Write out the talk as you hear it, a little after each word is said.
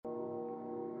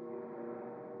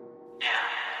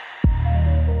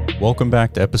Welcome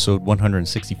back to episode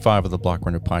 165 of the Block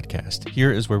Runner podcast.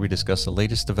 Here is where we discuss the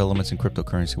latest developments in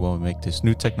cryptocurrency while we make this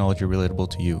new technology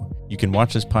relatable to you. You can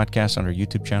watch this podcast on our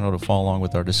YouTube channel to follow along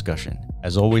with our discussion.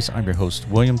 As always, I'm your host,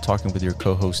 William, talking with your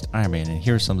co-host, Iron Man, and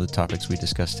here are some of the topics we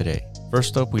discussed today.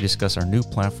 First up, we discuss our new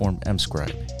platform,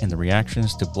 Mscribe, and the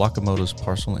reactions to Blockimoto's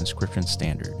parcel inscription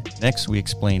standard. Next, we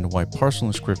explain why parcel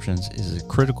inscriptions is a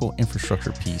critical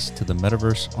infrastructure piece to the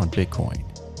metaverse on Bitcoin.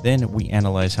 Then we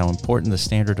analyze how important the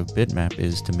standard of Bitmap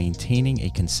is to maintaining a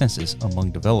consensus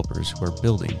among developers who are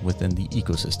building within the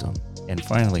ecosystem. And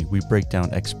finally, we break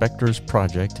down Expector's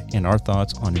project and our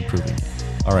thoughts on improving it.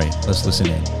 All right, let's listen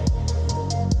in.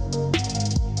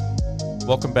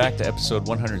 Welcome back to episode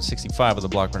 165 of the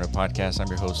Block Runner podcast. I'm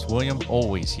your host, William,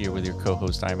 always here with your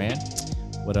co-host, Iman.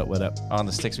 What up, what up? On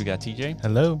the sticks, we got TJ.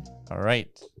 Hello. All right,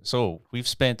 so we've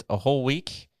spent a whole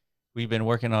week. We've been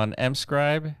working on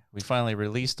Mscribe. We finally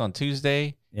released on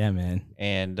Tuesday. Yeah, man.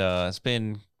 And it's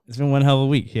been one hell of a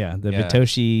week. Yeah. The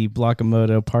Satoshi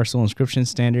Blockimoto parcel inscription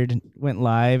standard went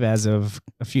live as of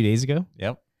a few days ago.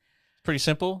 Yep. Pretty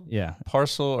simple. Yeah.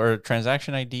 Parcel or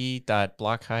transaction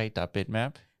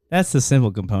ID.blockheight.bitmap. That's the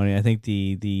simple component. I think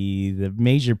the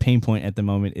major pain point at the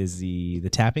moment is the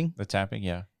tapping. The tapping,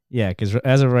 yeah. Yeah, because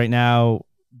as of right now,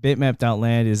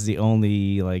 bitmap.land is the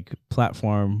only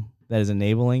platform that is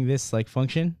enabling this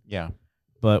function. Yeah.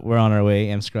 But we're on our way,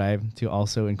 Mscribe, to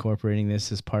also incorporating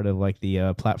this as part of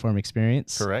the platform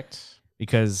experience. Correct.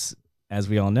 Because as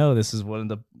we all know, this is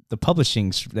one of the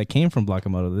publishings that came from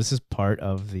Blockimoto. This is part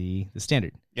of the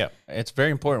standard. Yeah, it's a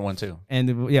very important one too.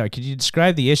 And yeah, could you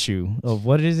describe the issue of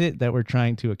what is it that we're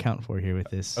trying to account for here with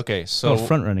this? Okay, so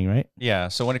front running, right? Yeah.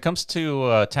 So when it comes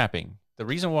to tapping, the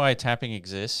reason why tapping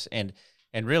exists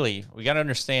and really, we got to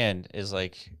understand is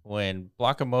when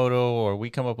Blockimoto or we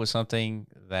come up with something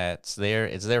that's there,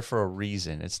 it's there for a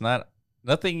reason. It's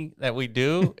nothing that we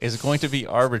do is going to be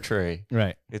arbitrary.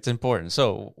 Right. It's important.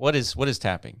 So what is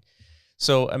tapping?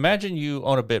 So imagine you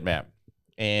own a bitmap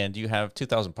and you have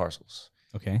 2,000 parcels.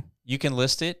 Okay. You can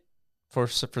list it for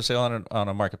sale on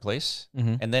a marketplace.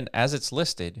 Mm-hmm. And then as it's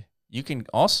listed, you can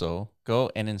also go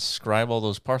and inscribe all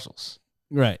those parcels.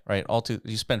 Right. Right.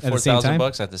 You spend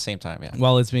 $4,000 at the same time. Yeah.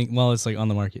 While it's on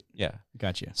the market. Yeah.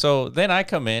 Gotcha. So then I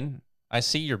come in, I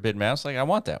see your bitmaps, I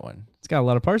want that one. It's got a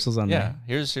lot of parcels on there. Yeah.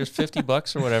 Here's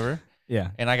 $50 or whatever. Yeah.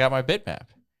 And I got my bitmap.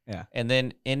 Yeah. And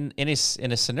then in a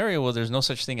scenario where there's no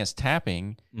such thing as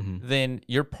tapping, mm-hmm. then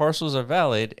your parcels are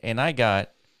valid and I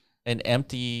got an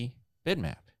empty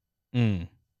bitmap.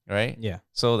 Right? Yeah.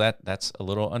 So that's a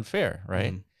little unfair,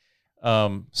 right?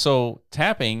 So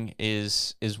tapping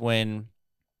is when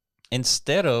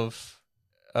instead of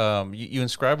you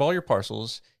inscribe all your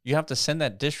parcels, you have to send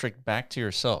that district back to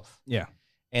yourself. Yeah.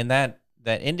 And that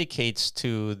indicates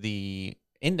to the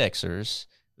indexers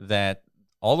that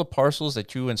all the parcels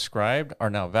that you inscribed are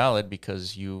now valid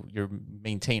because you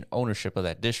maintain ownership of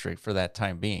that district for that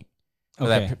time being.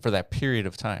 For that period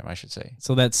of time, I should say.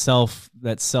 So that self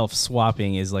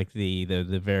swapping is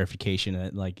the verification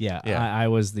that I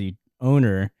was the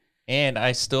owner and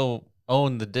I still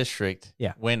own the district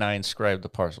when I inscribe the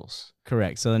parcels.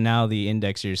 Correct. So now the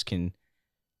indexers can,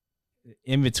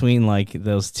 in between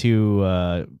those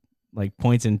two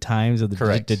points in times of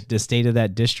the state of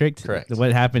that district. Correct.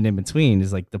 What happened in between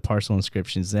is the parcel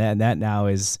inscriptions that now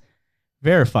is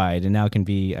verified and now can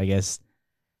be, I guess,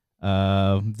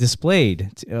 displayed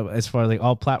as far as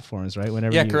all platforms, right?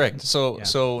 Whenever correct.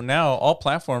 So now all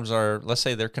platforms are, let's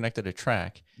say they're connected to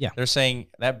Track. Yeah. They're saying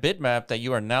that bitmap that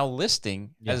you are now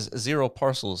listing has 0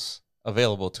 parcels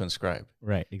available to inscribe.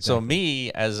 Right. Exactly. So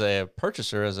me as a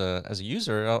purchaser, as a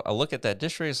user, I'll look at that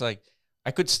district. It's I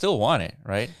could still want it,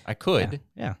 right? I could.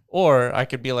 Yeah. Or I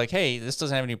could be hey, this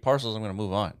doesn't have any parcels. I'm going to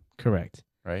move on. Correct.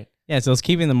 Right. Yeah, so it's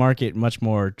keeping the market much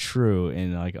more true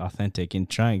and authentic and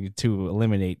trying to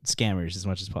eliminate scammers as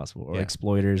much as possible or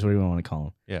exploiters, whatever you want to call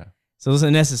them. Yeah. So it's a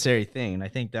necessary thing, and I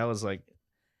think that was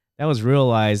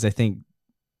realized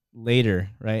later,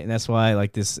 right? And that's why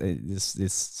this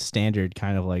standard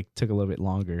kind of took a little bit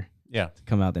longer to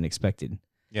come out than expected.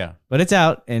 Yeah. But it's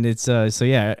out, and it's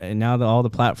and now that all the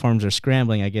platforms are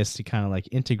scrambling, I guess, to kind of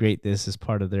integrate this as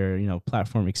part of their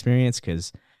platform experience,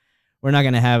 because we're not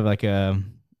going to have a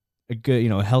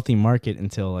good, healthy market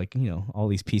until all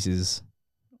these pieces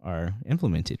are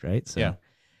implemented, right? So,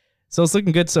 so it's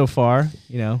looking good so far,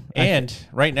 And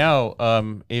right now,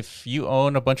 if you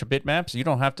own a bunch of bitmaps, you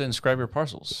don't have to inscribe your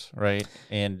parcels, right?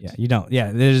 And you don't.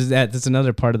 Yeah, there's that. That's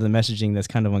another part of the messaging that's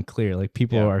kind of unclear.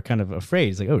 People are kind of afraid.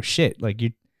 It's oh shit,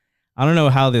 I don't know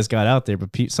how this got out there,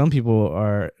 but some people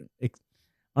are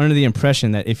under the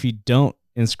impression that if you don't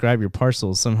inscribe your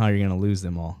parcels, somehow you're going to lose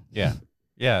them all. Yeah.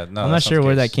 Yeah, no, I'm that not sounds sure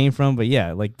where that good. came from, but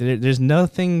yeah, like there's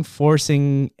nothing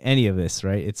forcing any of this,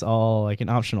 right? It's all like an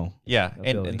optional Yeah,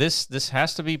 and ability. this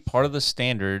has to be part of the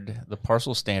standard, the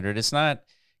parcel standard. It's not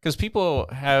because people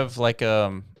have like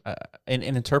an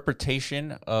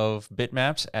interpretation of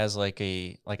bitmaps as like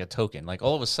a token. Like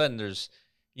all of a sudden there's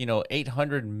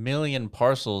 800 million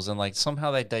parcels and like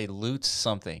somehow that dilutes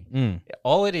something. Mm,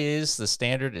 All it is, the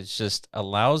standard is just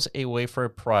allows a way for a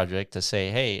project to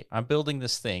say, "Hey, I'm building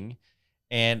this thing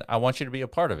and I want you to be a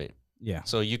part of it." yeah,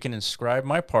 So you can inscribe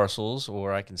my parcels,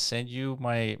 or I can send you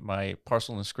my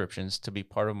parcel inscriptions to be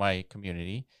part of my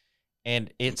community,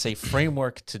 and it's a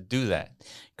framework to do that.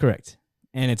 correct.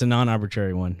 And it's a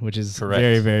non-arbitrary one, which is very,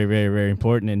 Correct. very, very, very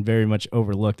important and very much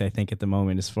overlooked, I think, at the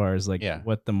moment, as far as like Yeah.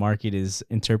 what the market is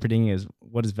interpreting as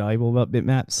what is valuable about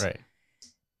bitmaps. Right.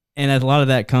 And a lot of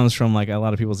that comes from like a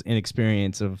lot of people's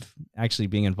inexperience of actually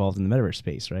being involved in the metaverse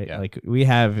space, right? Yeah. Like we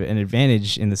have an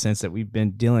advantage in the sense that we've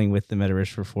been dealing with the metaverse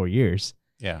for 4 years,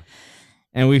 Yeah.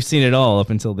 and we've seen it all up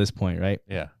until this point, right?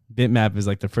 Yeah. Bitmap is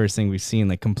like the first thing we've seen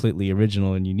like completely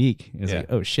original and unique. It's Yeah.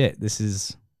 like, oh shit, this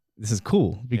is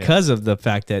cool because of the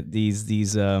fact that these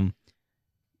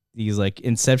like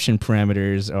inception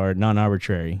parameters are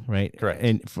non-arbitrary, right? Correct.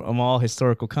 And from all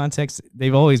historical contexts,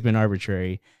 they've always been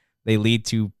arbitrary. They lead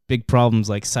to big problems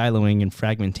like siloing and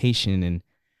fragmentation and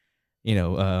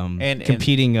And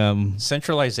competing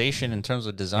centralization in terms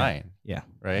of design. yeah.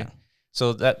 Right. Yeah.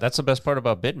 So that's the best part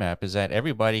about Bitmap is that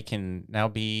everybody can now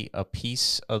be a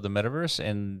piece of the metaverse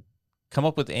and come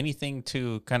up with anything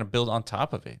to kind of build on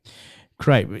top of it.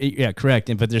 Correct. Yeah,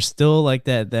 correct. But there's still like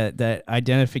that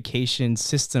identification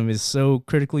system is so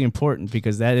critically important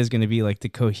because that is going to be like the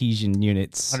cohesion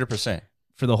units 100%.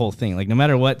 for the whole thing. Like no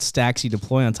matter what stacks you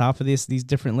deploy on top of these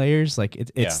different layers, like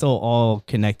it's still all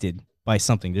connected by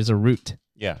something. There's a root.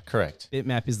 Yeah, correct.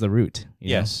 Bitmap is the root.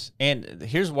 Yes. And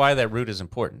here's why that root is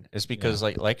important. It's because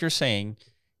like you're saying,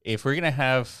 if we're going to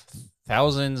have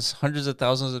thousands, hundreds of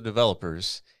thousands of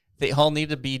developers, they all need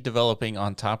to be developing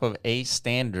on top of a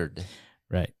standard.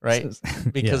 Right. Right?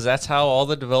 Because that's how all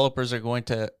the developers are going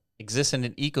to exist in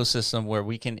an ecosystem where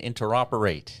we can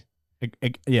interoperate.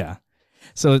 Yeah.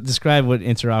 So describe what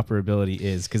interoperability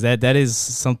is, because that is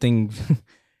something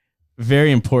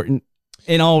very important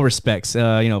in all respects, for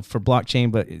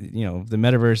blockchain, but the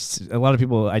metaverse, a lot of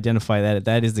people identify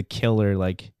that is the killer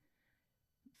like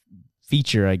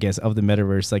feature, I guess, of the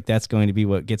metaverse. Like that's going to be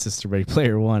what gets us to Ready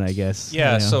Player One, I guess.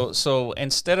 Yeah. So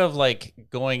instead of like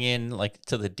going in like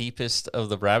to the deepest of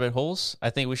the rabbit holes, I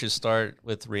think we should start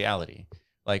with reality.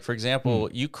 Like for example,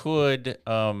 you could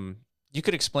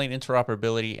explain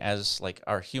interoperability as like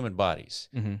our human bodies,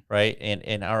 right,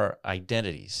 and our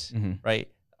identities, right.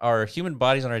 Our human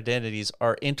bodies and our identities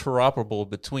are interoperable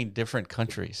between different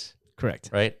countries.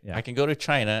 Correct. Right? Yeah. I can go to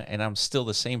China and I'm still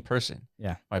the same person.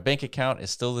 Yeah. My bank account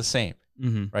is still the same.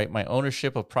 Right? My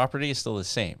ownership of property is still the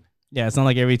same. Yeah, it's not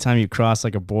like every time you cross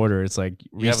like a border, it's like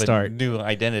restart. You have a new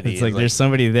identity. It's like there's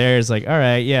somebody there. It's like, all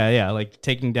right, yeah, like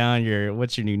taking down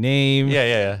what's your new name?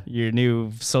 Yeah. Your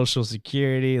new social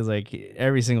security is like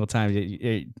every single time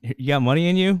you got money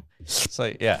in you. It's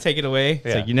like take it away. It's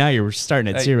yeah. like now you're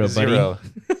starting at zero, buddy.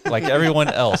 Like everyone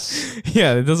else.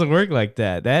 Yeah, it doesn't work like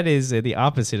that. That is the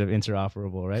opposite of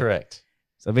interoperable, right? Correct.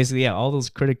 So basically, all those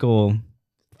critical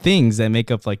things that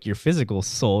make up like your physical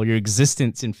soul, your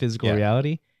existence in physical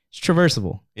reality. It's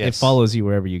traversable. It follows you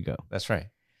wherever you go. That's right.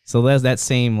 So there's that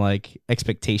same like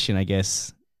expectation, I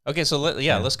guess. Okay, so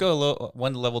let's go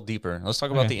one level deeper. Let's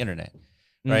talk about the internet,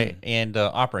 right? And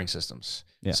operating systems.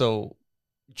 Yeah. So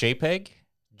JPEG,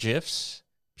 GIFs,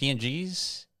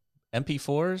 PNGs,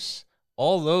 MP4s,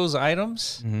 all those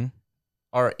items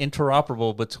are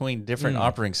interoperable between different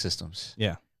operating systems.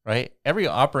 Yeah. Right? Every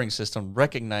operating system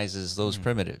recognizes those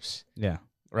primitives. Yeah.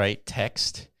 Right?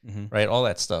 Text, right? All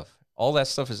that stuff. All that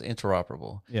stuff is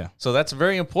interoperable. Yeah. So that's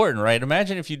very important, right?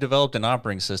 Imagine if you developed an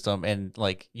operating system and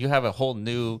like you have a whole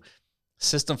new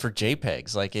system for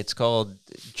JPEGs, like it's called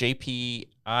JPI.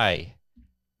 Nice.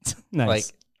 Like,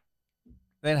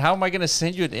 then how am I going to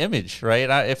send you an image, right?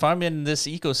 If I'm in this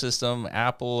ecosystem,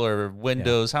 Apple or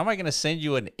Windows, how am I going to send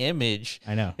you an image?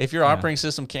 I know. If your operating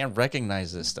system can't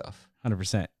recognize this stuff.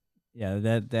 100%. Yeah,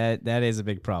 that is a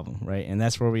big problem, right? And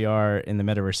that's where we are in the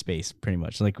metaverse space, pretty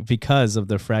much, like because of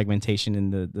the fragmentation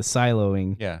and the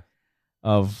siloing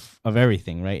of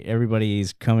everything, right?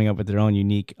 Everybody's coming up with their own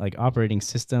unique like operating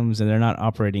systems, and they're not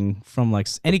operating from like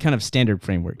any kind of standard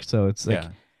framework. So it's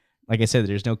like I said,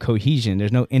 there's no cohesion,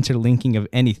 there's no interlinking of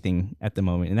anything at the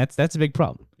moment, and that's a big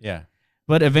problem. Yeah.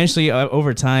 But eventually,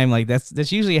 over time, like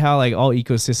that's usually how like all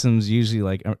ecosystems usually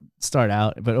like start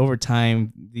out. But over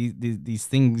time, these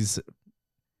things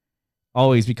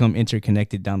always become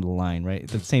interconnected down the line, right?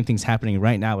 The same thing's happening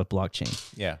right now with blockchain.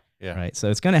 Yeah. Yeah. Right. So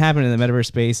it's going to happen in the metaverse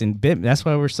space, and that's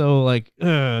why we're so like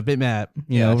Bitmap.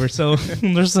 You know, we're so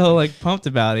we're so like pumped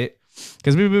about it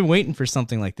because we've been waiting for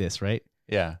something like this, right?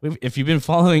 Yeah. If you've been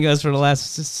following us for the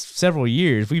last several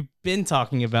years, we've been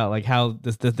talking about like how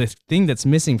the thing that's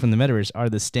missing from the metaverse are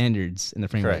the standards and the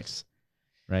frameworks. Correct.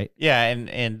 Right. Yeah,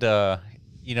 and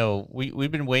you know,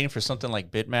 we've been waiting for something like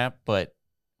Bitmap, but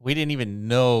we didn't even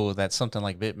know that something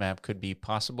like Bitmap could be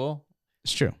possible.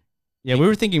 It's true. Yeah, we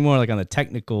were thinking more like on the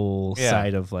technical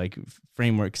side of like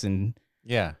frameworks, and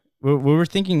we were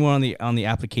thinking more on the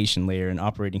application layer and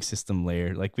operating system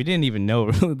layer. Like we didn't even know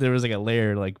there was like a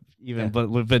layer like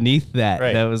but beneath that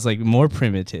that was like more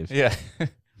primitive. Yeah.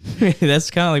 That's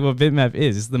kind of like what Bitmap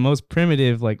is. It's the most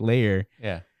primitive like layer.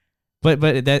 Yeah. But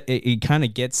that it kind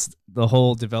of gets the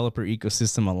whole developer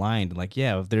ecosystem aligned. Like,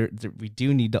 yeah, we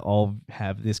do need to all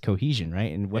have this cohesion,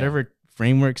 right? And whatever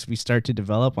frameworks we start to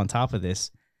develop on top of this,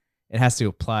 it has to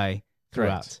apply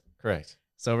throughout. Correct.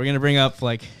 So we're gonna bring up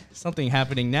like something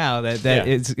happening now that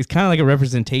it's kind of like a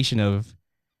representation of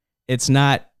it's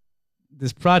not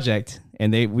this project,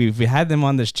 and we've had them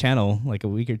on this channel like a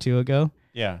week or two ago.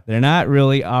 Yeah, they're not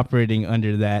really operating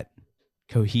under that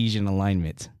cohesion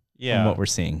alignment. Yeah, from what we're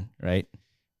seeing, right?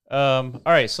 All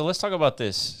right, so let's talk about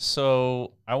this.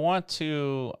 So I want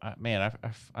to, man,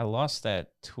 I lost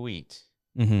that tweet.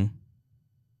 Mm-hmm.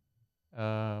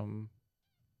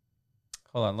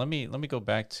 Hold on, let me go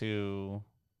back to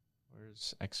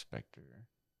where's Expector.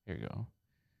 Here you go.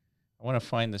 I want to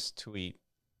find this tweet.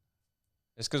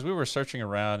 It's because we were searching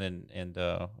around and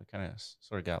we kind of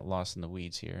sort of got lost in the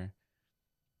weeds here.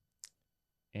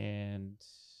 And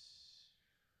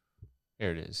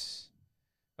here it is.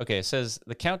 Okay, it says,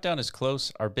 the countdown is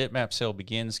close. Our Bitmap sale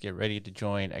begins. Get ready to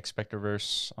join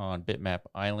Expectorverse on Bitmap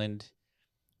Island,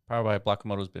 powered by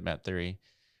Blockimoto's Bitmap Theory.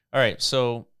 All right,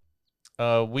 so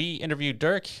we interviewed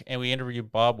Dirk and we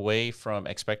interviewed Bob Way from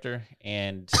Expector,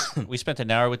 and we spent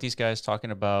an hour with these guys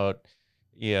talking about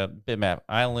Bitmap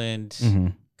Island.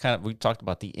 Mm-hmm. We talked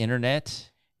about the internet.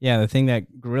 Yeah, the thing that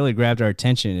really grabbed our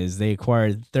attention is they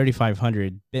acquired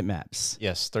 3,500 bitmaps.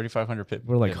 Yes, 3,500 bitmaps.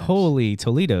 We're like, holy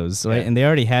Toledos, right? Yeah. And they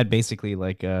already had basically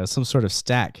like some sort of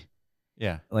stack.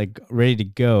 Yeah. Like ready to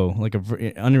go, like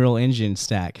a Unreal Engine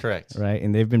stack. Correct. Right?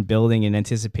 And they've been building in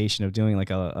anticipation of doing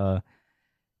like a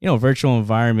virtual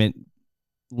environment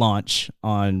launch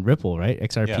on Ripple, right?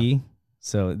 XRP. Yeah.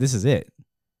 So this is it.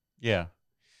 Yeah.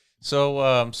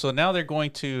 So so now they're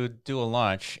going to do a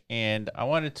launch, and I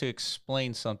wanted to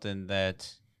explain something that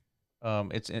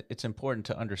it's important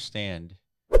to understand.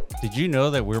 Did you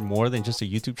know that we're more than just a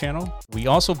YouTube channel? We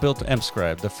also built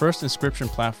Mscribe, the first inscription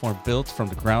platform built from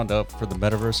the ground up for the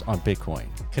metaverse on Bitcoin.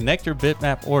 Connect your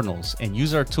Bitmap ordinals and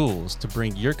use our tools to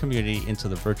bring your community into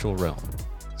the virtual realm.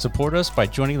 Support us by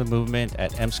joining the movement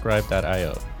at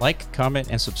mscribe.io. Like, comment,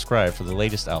 and subscribe for the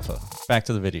latest alpha. Back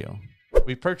to the video.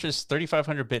 We purchased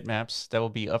 3,500 bitmaps that will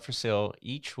be up for sale.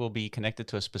 Each will be connected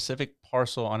to a specific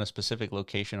parcel on a specific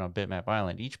location on Bitmap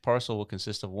Island. Each parcel will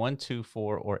consist of 1, 2,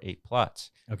 4, or 8 plots.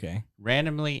 Okay.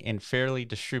 Randomly and fairly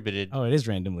distributed. Oh, it is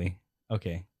randomly.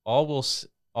 Okay. All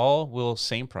will be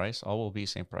same price.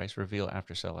 Reveal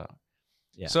after sellout.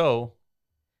 Yeah. So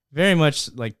very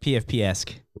much like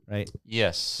PFP-esque, right?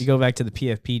 Yes. You go back to the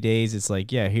PFP days, it's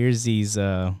like, yeah, here's these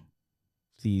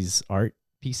art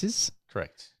pieces.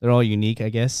 Correct. They're all unique, I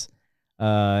guess.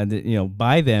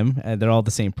 Buy them. They're all the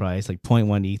same price, like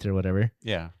 0.1 ETH or whatever.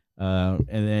 Yeah. And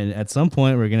then at some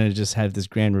point, we're going to just have this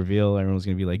grand reveal. Everyone's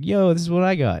going to be like, yo, this is what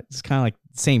I got. It's kind of like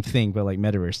the same thing, but like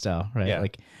metaverse style, right? Yeah.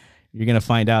 Like you're going to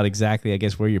find out exactly, I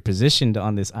guess, where you're positioned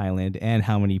on this island and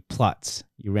how many plots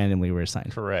you randomly were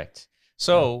assigned. Correct.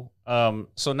 So,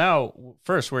 so now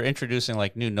first we're introducing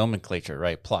like new nomenclature,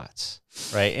 right? Plots,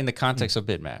 right? In the context of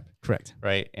Bitmap. Correct.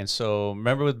 Right. And so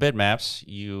remember with bitmaps,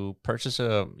 you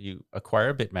acquire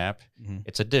a bitmap. Mm-hmm.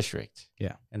 It's a district.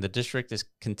 Yeah. And the district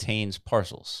contains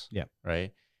parcels. Yeah.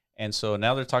 Right. And so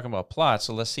now they're talking about plots.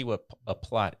 So let's see what a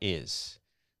plot is.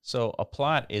 So a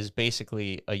plot is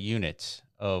basically a unit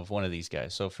of one of these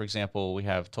guys. So for example, we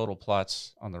have total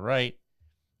plots on the right,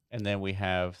 and then we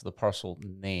have the parcel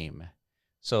name.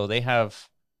 So they have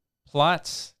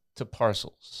plots to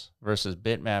parcels versus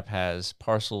Bitmap has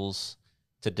parcels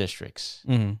to districts.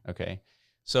 Mm-hmm. Okay.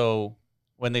 So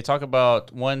when they talk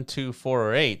about 1, 2, 4,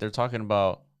 or 8, they're talking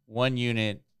about 1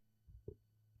 unit,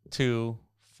 2,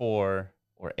 4,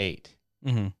 or 8.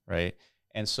 Mm-hmm. Right.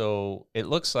 And so it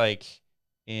looks like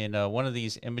in one of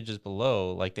these images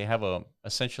below, like they have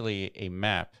essentially a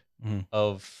map mm-hmm.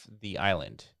 of the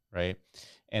island. Right.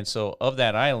 And so of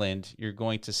that island, you're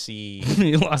going to see.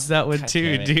 You lost that one God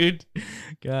too, damn it. dude.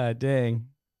 God dang.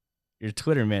 Your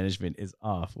Twitter management is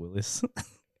off, Willis.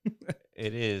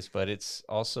 It is, but it's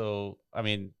also, I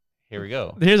mean, here we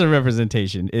go. Here's a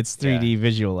representation. It's 3D Yeah.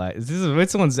 visualized.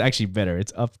 This one's actually better.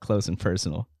 It's up close and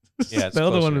personal. Yeah, it's the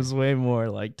other one closer. was way more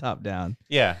like top down.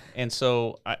 Yeah, and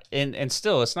so and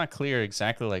still, it's not clear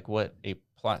exactly like what a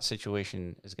plot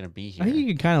situation is going to be here. I think you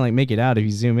can kind of like make it out if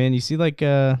you zoom in. You see like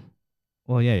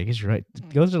well, yeah, I guess you're right.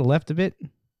 Go to the left a bit.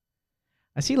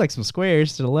 I see like some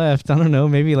squares to the left. I don't know.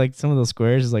 Maybe like some of those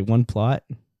squares is like one plot.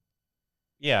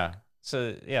 Yeah.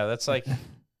 So yeah, that's like.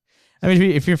 I mean,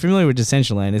 if you're familiar with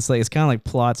Decentraland, it's kind of like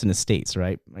plots and estates,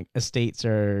 right? Like estates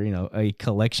are, you know, a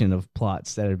collection of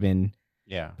plots that have been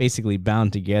basically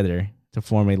bound together to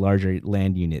form a larger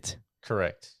land unit.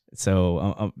 Correct.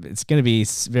 So it's going to be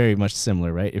very much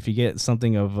similar, right? If you get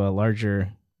something of a larger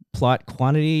plot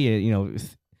quantity, you know,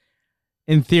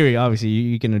 in theory, obviously,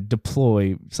 you can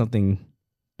deploy something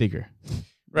bigger.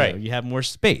 Right. You have more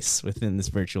space within this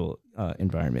virtual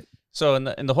environment. So,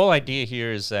 and the whole idea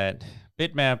here is that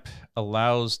Bitmap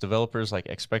allows developers like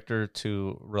Expector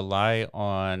to rely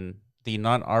on the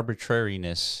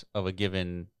non-arbitrariness of a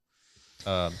given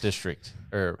district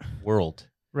or world.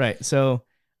 Right. So,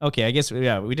 okay, I guess,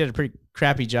 yeah, we did a pretty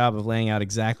crappy job of laying out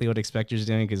exactly what Expector is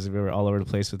doing because we were all over the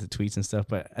place with the tweets and stuff,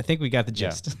 but I think we got the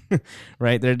gist,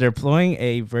 right? They're deploying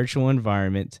a virtual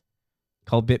environment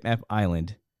called Bitmap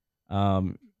Island,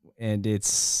 and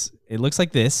it looks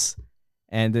like this,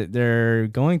 and they're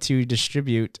going to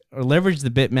distribute or leverage the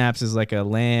bitmaps as like a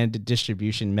land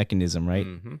distribution mechanism, right?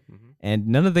 Mm-hmm, mm-hmm. And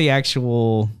none of the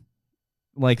actual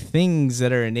like things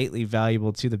that are innately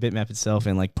valuable to the bitmap itself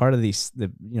and like part of the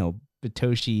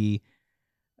Bitoshi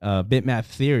bitmap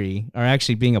theory are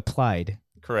actually being applied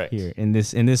Correct here in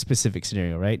this specific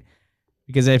scenario, right?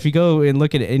 Because if you go and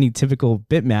look at any typical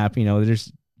bitmap, you know,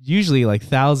 there's usually like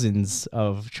thousands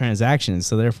of transactions,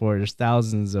 so therefore there's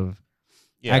thousands of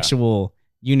actual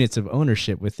units of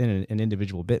ownership within an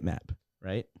individual bitmap,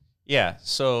 right? Yeah.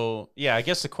 So yeah, I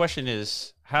guess the question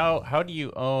is how do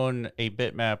you own a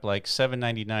bitmap like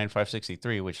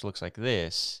 799.563, which looks like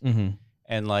this,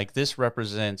 and like this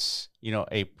represents, you know,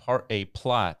 a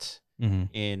plot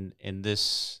in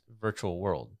this virtual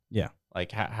world. Yeah.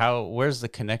 Like where's the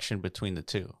connection between the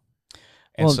two?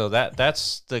 And so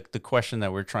that's the question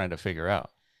that we're trying to figure out.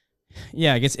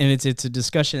 Yeah, I guess, and it's a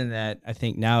discussion that I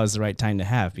think now is the right time to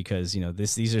have because, you know,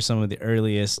 these are some of the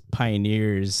earliest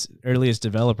pioneers, earliest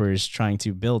developers trying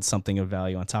to build something of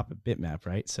value on top of Bitmap,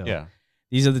 right? So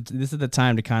this is the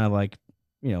time to kind of like,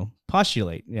 you know,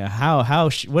 postulate,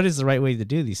 what is the right way to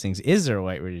do these things? Is there a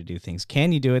right way to do things?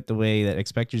 Can you do it the way that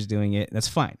Expector's doing it? That's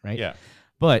fine, right? Yeah.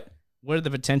 But what are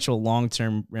the potential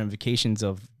long-term ramifications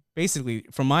of basically,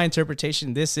 from my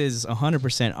interpretation, this is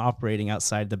 100% operating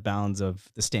outside the bounds of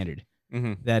the standard.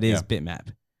 That is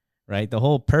Bitmap, right? The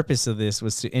whole purpose of this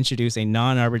was to introduce a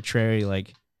non-arbitrary,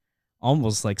 like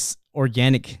almost like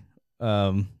organic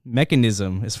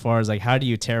mechanism as far as like how do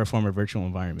you terraform a virtual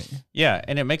environment. Yeah,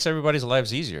 and it makes everybody's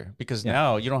lives easier because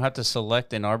now you don't have to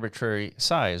select an arbitrary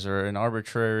size or an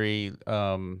arbitrary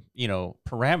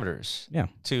parameters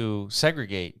to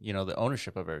segregate, you know, the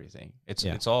ownership of everything.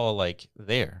 It's all like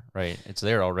there, right? It's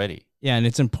there already. Yeah, and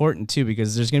it's important too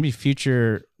because there's going to be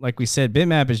future, like we said,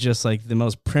 Bitmap is just like the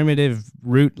most primitive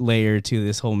root layer to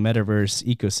this whole metaverse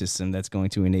ecosystem that's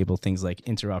going to enable things like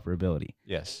interoperability.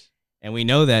 Yes. And we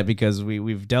know that because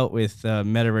we've dealt with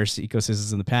metaverse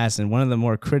ecosystems in the past. And one of the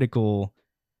more critical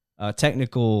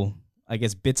technical, I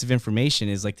guess, bits of information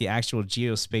is like the actual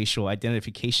geospatial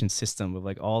identification system of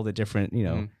like all the different, you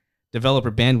know,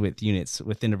 developer bandwidth units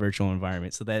within a virtual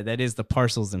environment. So that is the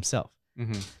parcels themselves.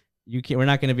 We're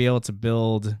not going to be able to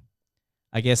build,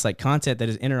 I guess, like content that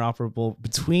is interoperable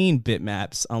between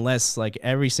bitmaps unless like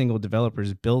every single developer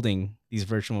is building these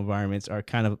virtual environments are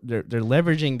kind of they're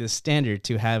leveraging the standard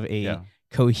to have a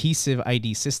cohesive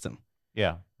ID system.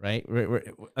 Yeah. Right. We're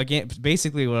again,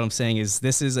 basically what I'm saying is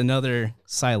this is another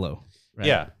silo. Right?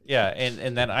 Yeah. Yeah.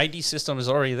 And that ID system is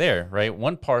already there, right?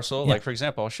 One parcel, like for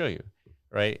example, I'll show you,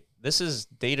 right? This is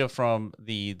data from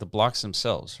the blocks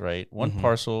themselves, right? One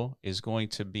parcel is going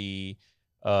to be,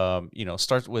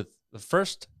 starts with the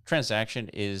first transaction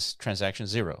is transaction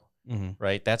 0,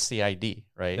 right? That's the ID,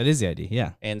 right? That is the ID,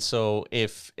 yeah. And so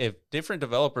if different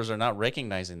developers are not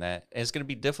recognizing that, it's going to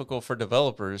be difficult for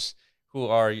developers who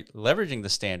are leveraging the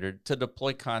standard to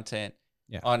deploy content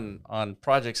on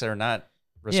projects that are not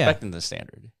respecting the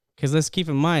standard. Because let's keep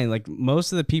in mind, like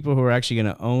most of the people who are actually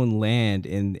going to own land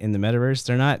in the metaverse,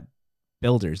 they're not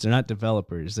builders. They're not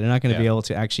developers. They're not going to be Yeah. able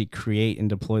to actually create and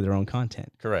deploy their own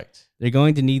content. Correct. They're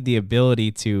going to need the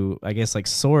ability to, I guess, like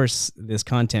source this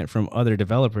content from other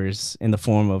developers in the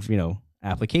form of,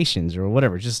 applications or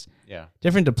whatever, just Yeah.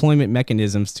 different deployment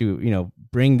mechanisms to,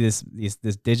 bring this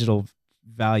digital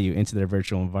value into their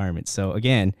virtual environment. So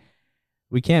again,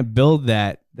 we can't build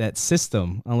that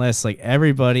system unless like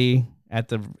everybody at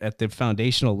the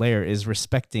foundational layer is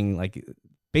respecting like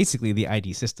basically the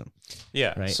ID system.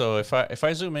 Yeah. Right. So if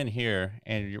I zoom in here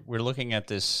and we're looking at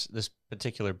this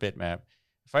particular bitmap,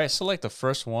 if I select the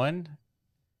first one,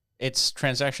 it's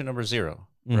transaction number 0,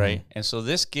 right? And so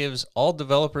this gives all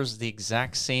developers the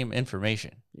exact same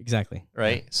information. Exactly.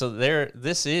 Right. Yeah. So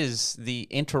this is the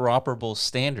interoperable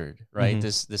standard, right?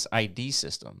 This ID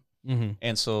system.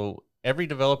 And so every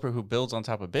developer who builds on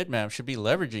top of Bitmap should be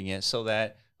leveraging it so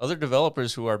that other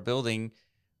developers who are building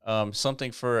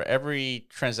something for every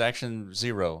transaction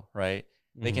 0, right?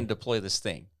 They can deploy this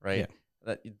thing, right? Yeah.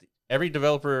 That every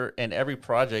developer and every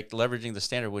project leveraging the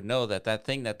standard would know that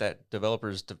thing that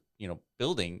developers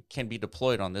building can be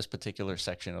deployed on this particular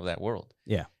section of that world.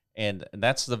 Yeah. And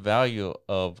that's the value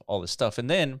of all this stuff. And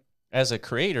then as a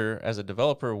creator, as a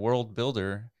developer, world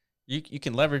builder, you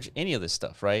can leverage any of this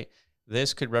stuff, right?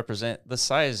 This could represent the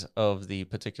size of the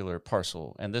particular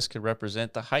parcel, and this could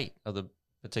represent the height of the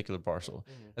particular parcel.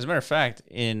 As a matter of fact,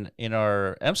 in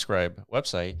our Mscribe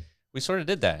website, we sort of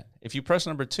did that. If you press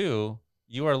number 2,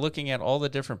 you are looking at all the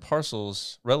different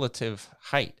parcels' relative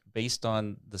height based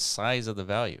on the size of the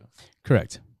value.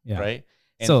 Correct. Yeah. Right?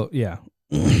 And so, yeah.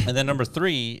 And then number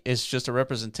 3 is just a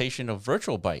representation of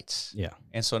virtual bytes. Yeah.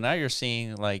 And so now you're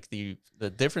seeing like the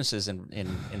differences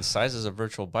in sizes of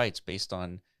virtual bytes based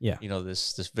on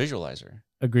this visualizer.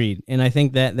 Agreed. And I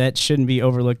think that shouldn't be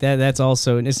overlooked. That's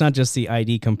also, and it's not just the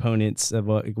ID components of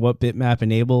what Bitmap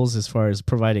enables as far as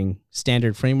providing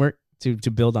standard framework to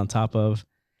build on top of,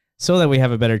 so that we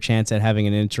have a better chance at having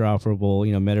an interoperable,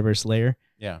 metaverse layer.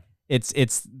 Yeah.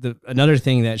 It's another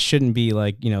thing that shouldn't be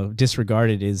like,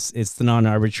 disregarded is it's the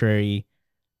non-arbitrary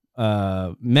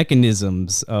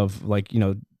mechanisms of like,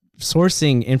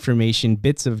 sourcing information,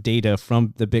 bits of data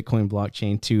from the Bitcoin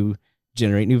blockchain to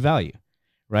generate new value,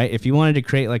 right? If you wanted to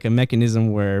create like a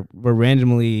mechanism where we're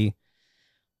randomly,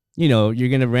 you're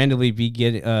going to randomly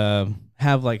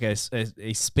have like a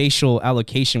spatial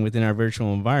allocation within our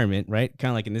virtual environment, right? Kind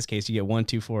of like in this case, you get 1,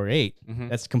 2, 4, 8.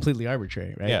 That's completely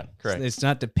arbitrary, right? Yeah, correct. It's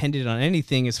not dependent on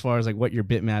anything as far as like what your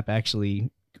bitmap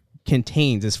actually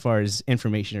contains as far as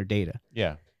information or data.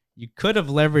 Yeah. You could have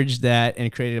leveraged that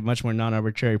and created a much more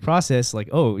non-arbitrary process. Like,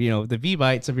 the V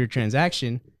bytes of your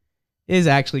transaction is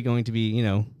actually going to be,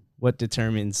 what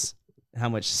determines how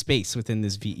much space within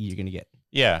this VE you're going to get.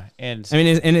 Yeah, and I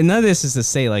mean, and none of this is to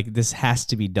say like this has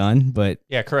to be done, but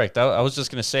yeah, correct. I was just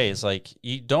gonna say it's like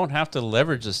you don't have to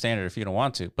leverage the standard if you don't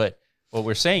want to. But what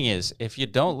we're saying is, if you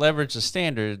don't leverage the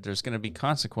standard, there's going to be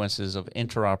consequences of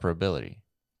interoperability.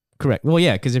 Correct. Well,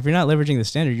 yeah, because if you're not leveraging the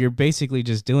standard, you're basically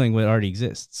just doing what already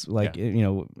exists. Like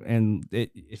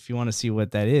if you want to see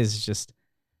what that is, it's just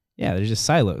they're just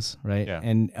silos, right? Yeah.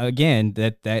 And again,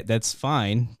 that's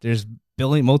fine. There's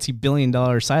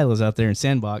multi-billion-dollar silos out there in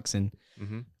Sandbox and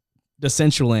the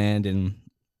Decentraland and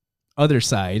other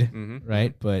side,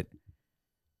 right? But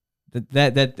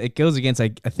that it goes against I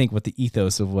think what the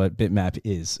ethos of what Bitmap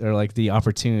is, or like the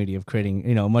opportunity of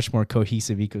creating a much more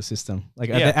cohesive ecosystem, like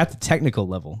at the technical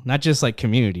level, not just like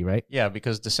community, right? Yeah,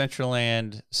 because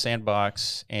Decentraland,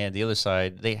 Sandbox, and the other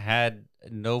side, they had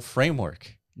no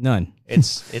framework. None.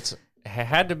 It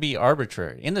had to be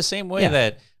arbitrary in the same way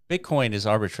that Bitcoin is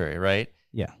arbitrary, right?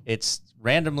 Yeah, it's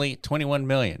randomly 21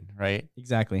 million, right?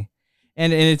 Exactly.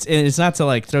 And it's not to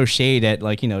like throw shade at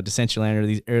like Decentraland or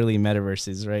these early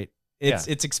metaverses, right?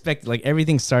 It's expected, like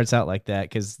everything starts out like that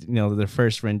because the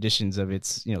first renditions of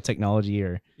its technology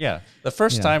or the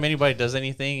first time anybody does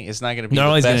anything, it's not going to be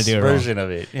the best version of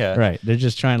it. Yeah, right. They're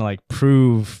just trying to like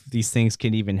prove these things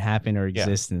can even happen or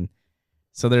exist, and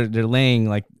so they're laying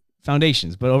like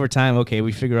foundations. But over time, okay,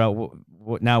 we figure out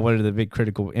what are the big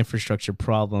critical infrastructure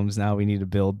problems. Now we need to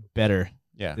build better.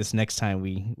 Yeah. This next time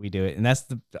we do it, and that's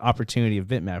the opportunity of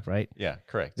Bitmap, right? Yeah,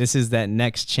 correct. This is that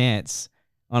next chance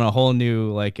on a whole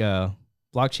new like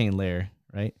blockchain layer,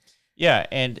 right? Yeah,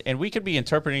 and we could be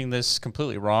interpreting this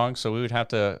completely wrong, so we would have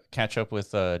to catch up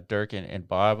with Dirk and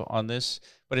Bob on this.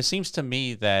 But it seems to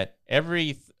me that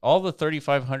all the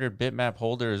 3,500 Bitmap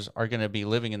holders are going to be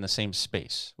living in the same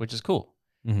space, which is cool.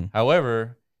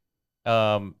 However,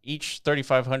 each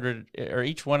 3,500 or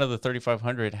each one of the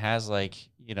 3,500 has like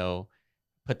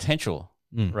potential,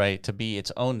 right, to be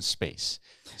its own space.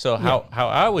 So how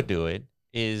I would do it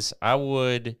is I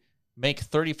would make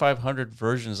 3,500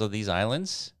 versions of these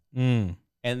islands Mm.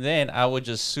 And then I would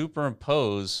just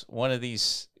superimpose one of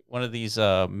these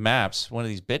maps, one of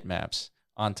these bitmaps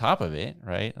on top of it,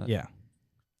 right? Yeah.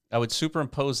 I would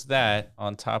superimpose that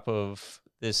on top of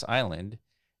this island,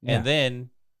 Yeah. and then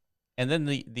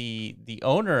the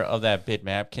owner of that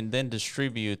bitmap can then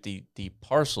distribute the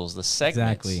parcels, the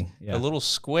segments, Exactly. Yeah. the little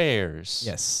squares.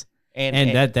 Yes.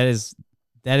 And that is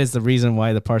the reason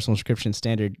why the partial inscription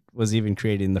standard was even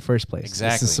created in the first place.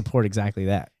 Exactly. It's to support exactly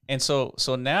that. And so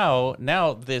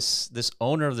now this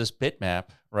owner of this bitmap,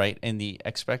 right, in the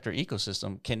Expector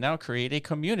ecosystem can now create a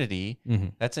community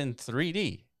that's in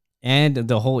 3D. And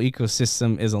the whole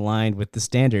ecosystem is aligned with the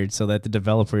standard so that the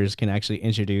developers can actually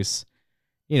introduce,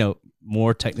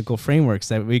 more technical frameworks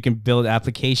that we can build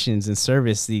applications and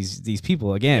service these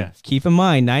people. Again, keep in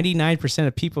mind, 99%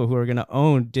 of people who are going to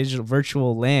own digital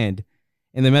virtual land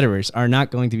in the metaverse are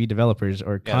not going to be developers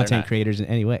or content creators in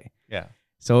any way. Yeah.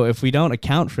 So if we don't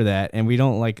account for that and we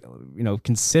don't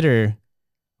consider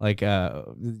that,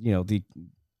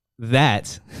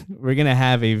 we're going to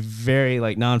have a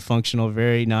very non-functional,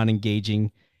 very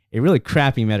non-engaging, a really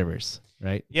crappy metaverse,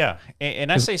 right? Yeah.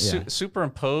 And I say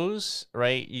superimpose,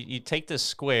 right? You take this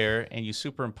square and you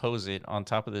superimpose it on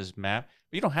top of this map.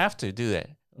 But you don't have to do that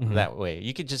that way.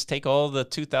 You could just take all the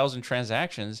 2,000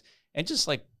 transactions and just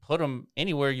put them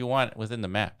anywhere you want within the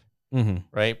map,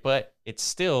 right? But it's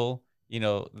still,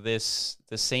 the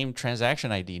same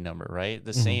transaction ID number, right?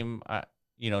 The same,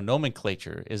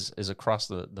 nomenclature is across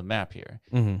the map here.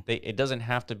 It doesn't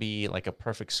have to be like a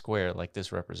perfect square like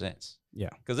this represents. Yeah.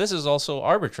 Because this is also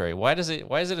arbitrary. Why is it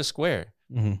a square?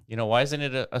 Why isn't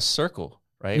it a circle,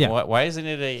 right? Yeah. Why isn't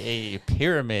it a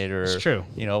pyramid or, it's true.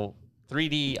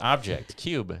 3D object,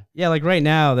 cube? Yeah, like right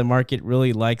now, the market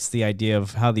really likes the idea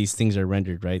of how these things are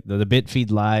rendered, right? The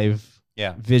Bitfeed Live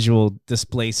visual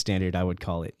display standard, I would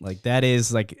call it. Like that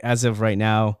is as of right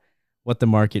now, what the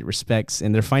market respects,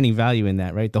 and they're finding value in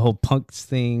that, right? The whole punks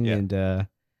thing and I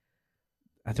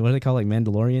think what do they call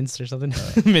Mandalorians or something?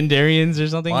 Mandarians or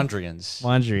something? Mondrians.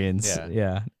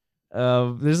 Yeah.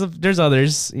 There's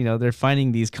others, they're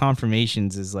finding these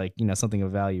confirmations as something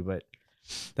of value, but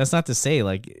that's not to say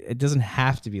it doesn't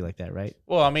have to be like that, right?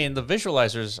 Well, I mean, the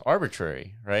visualizer is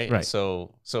arbitrary, right? Right. And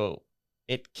so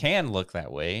it can look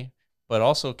that way, but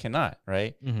also cannot,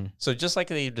 right? So just like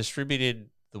they distributed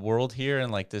the world here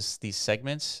in these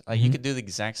segments, you could do the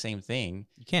exact same thing.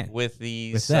 You can with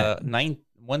these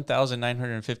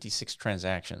 1,956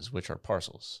 transactions, which are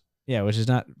parcels. Yeah, which is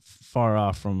not far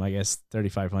off from, I guess,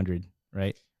 3,500,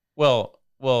 right? This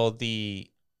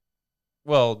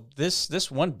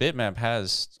one bitmap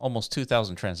has almost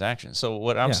 2,000 transactions. So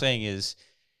what I'm saying is,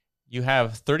 you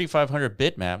have 3,500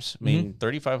 bitmaps, meaning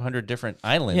 3,500 different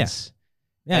islands.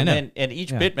 Yeah, and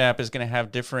each bitmap is going to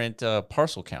have different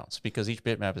parcel counts because each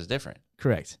bitmap is different.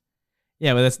 Correct.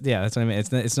 Yeah, but that's what I mean.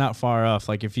 It's not far off.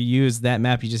 Like if you use that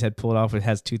map you just had pulled off, it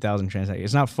has 2,000 transactions.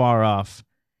 It's not far off,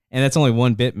 and that's only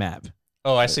one bitmap.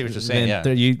 Oh, I see what you're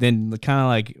saying. Then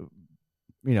kind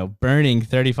of burning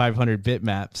 3,500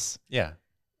 bitmaps. Yeah.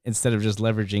 Instead of just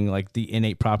leveraging the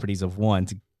innate properties of one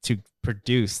to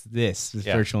produce this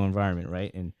virtual environment,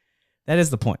 right? And that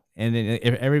is the point. And then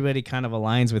if everybody kind of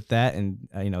aligns with that, and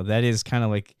that is kind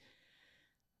of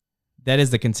that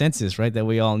is the consensus, right? That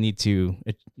we all need to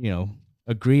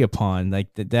agree upon.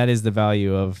 That is the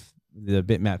value of the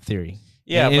bitmap theory.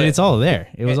 Yeah, and it's all there.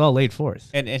 It was all laid forth.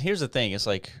 And here's the thing: it's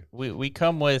we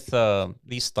come with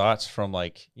these thoughts from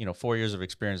 4 years of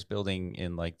experience building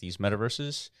in these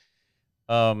metaverses.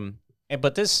 But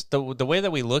the way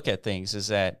that we look at things is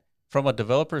that from a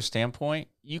developer standpoint,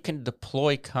 you can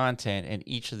deploy content in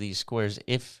each of these squares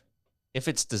if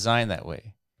it's designed that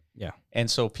way. Yeah. And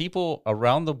so people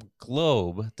around the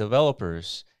globe,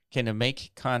 developers, can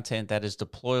make content that is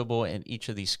deployable in each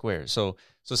of these squares. So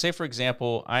say, for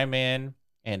example, Iman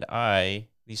and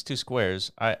these two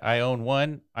squares, I own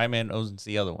one, Iman owns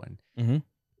the other one. Mm-hmm.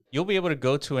 You'll be able to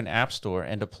go to an app store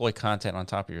and deploy content on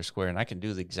top of your square, and I can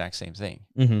do the exact same thing.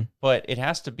 Mm-hmm. But it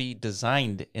has to be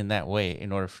designed in that way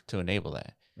in order to enable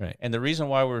that. Right. And the reason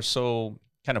why we're so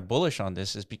kind of bullish on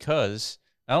this is because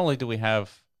not only do we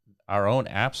have our own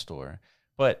app store,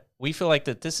 but we feel like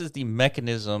that this is the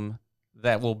mechanism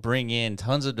that will bring in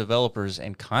tons of developers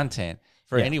and content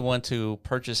for anyone to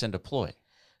purchase and deploy.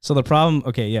 So the problem,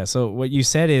 so what you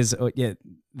said is,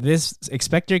 this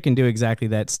Expector can do exactly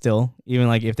that still,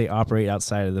 even if they operate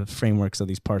outside of the frameworks of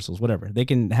these parcels, whatever. They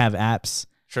can have apps.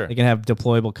 Sure. They can have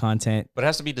deployable content. But it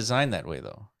has to be designed that way,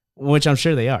 though. Which I'm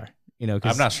sure they are.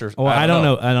 I'm not sure. Well, I don't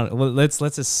know. Well, let's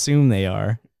assume they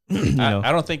are.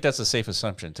 I don't think that's a safe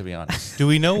assumption, to be honest. Do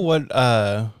we know what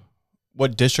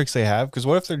what districts they have? Because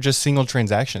what if they're just single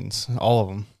transactions, all of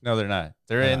them? No, they're not.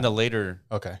 They're in the later.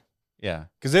 Okay. Yeah.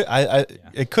 Because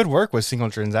it could work with single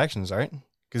transactions, right?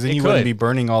 Because then It you wouldn't could. be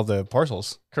burning all the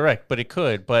parcels. Correct, but it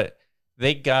could. But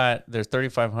they got their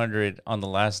 3,500 on the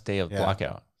last day of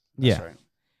blockout. That's right.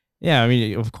 Yeah, I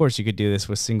mean, of course you could do this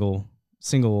with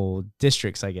single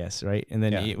districts, I guess, right? And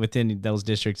then within those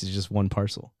districts is just one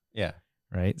parcel. Yeah.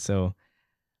 Right. So,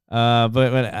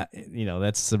 but you know,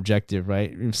 that's subjective,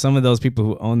 right? Some of those people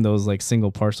who own those like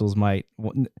single parcels might,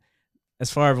 as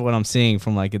far as what I'm seeing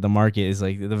from like the market is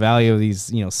like the value of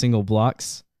these, you know, single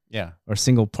blocks. Yeah. Or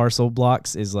single parcel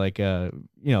blocks is like, you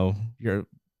know,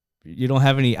 you don't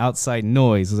have any outside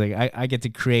noise. It's like I get to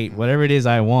create whatever it is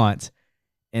I want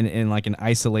in like an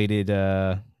isolated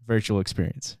virtual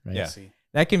experience, right? Yeah.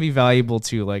 That can be valuable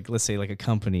to like, let's say like a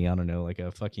company, I don't know, like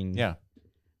a fucking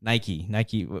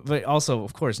Nike, but also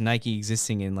of course Nike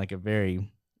existing in like a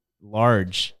very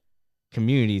large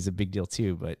community is a big deal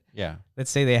too. But let's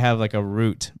say they have like a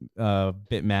route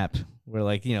bitmap where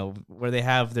like, you know, where they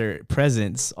have their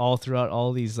presence all throughout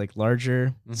all these like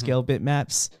larger scale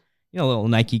bitmaps, you know, little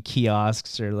Nike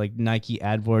kiosks or like Nike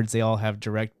ad boards, they all have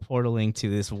direct portaling to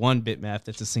this one bitmap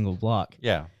that's a single block.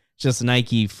 Yeah. Just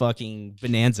Nike fucking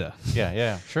bonanza.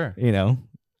 Yeah, sure. You know,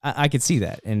 I could see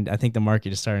that. And I think the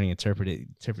market is starting to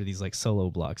interpret these like solo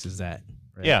blocks as that.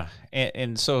 Right? Yeah.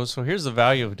 And so here's the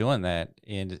value of doing that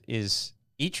is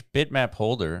each bitmap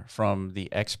holder from the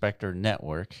Xspectre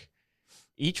network,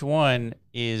 each one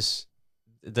is,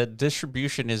 the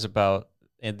distribution is about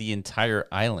the entire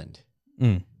island.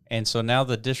 And so now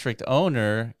the district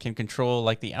owner can control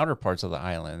like the outer parts of the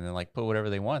island and like put whatever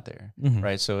they want there,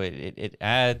 right? So it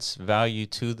adds value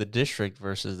to the district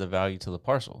versus the value to the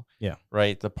parcel. Yeah.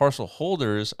 Right. The parcel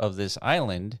holders of this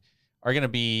island are going to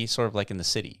be sort of like in the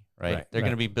city, right? They're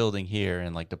going to be building here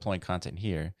and like deploying content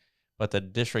here, but the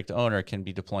district owner can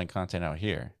be deploying content out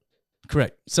here.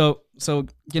 Correct. So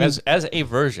as a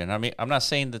version, I mean, I'm not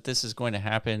saying that this is going to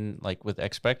happen like with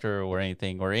Xspectre or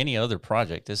anything or any other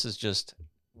project. This is just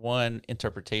one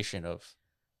interpretation of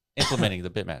implementing the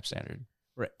bitmap standard.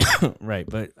 Right. Right.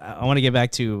 But I want to get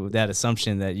back to that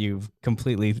assumption that you've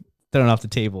completely thrown off the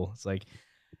table. It's like,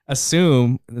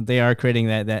 assume that they are creating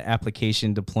that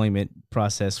application deployment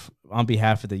process on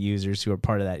behalf of the users who are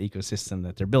part of that ecosystem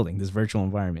that they're building, this virtual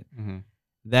environment.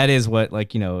 That is what,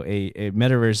 like, you know, a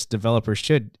metaverse developer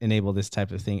should enable this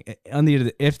type of thing.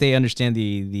 If they understand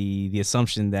the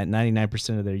assumption that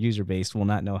 99% of their user base will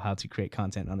not know how to create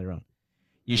content on their own.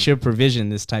 You should provision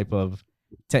this type of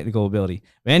technical ability.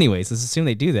 But anyways, let's assume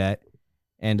they do that.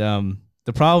 And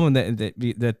the problem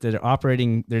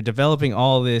that they're developing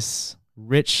all this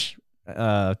rich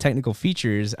technical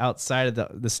features outside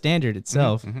of the standard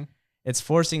itself. It's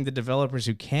forcing the developers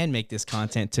who can make this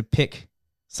content to pick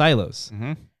silos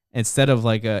instead of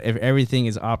like if everything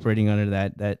is operating under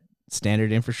that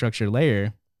standard infrastructure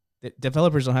layer. The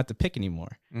developers don't have to pick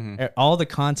anymore. All the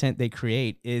content they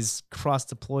create is cross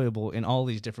deployable in all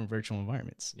these different virtual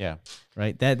environments. Yeah.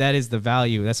 Right. That is the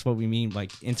value. That's what we mean.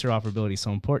 Like interoperability is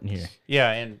so important here.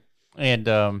 Yeah.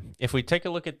 And if we take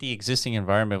a look at the existing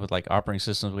environment with like operating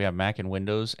systems, we have Mac and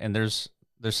Windows, and there's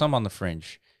some on the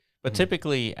fringe. But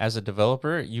typically, as a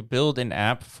developer, you build an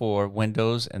app for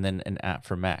Windows and then an app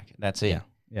for Mac. That's it.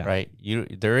 Yeah. Right.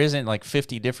 There isn't like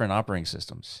 50 different operating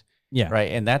systems. Yeah.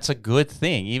 Right. And that's a good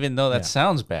thing, even though that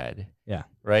sounds bad. Yeah.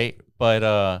 Right.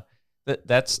 But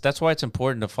that's why it's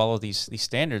important to follow these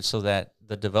standards so that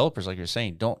the developers, like you're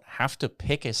saying, don't have to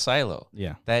pick a silo.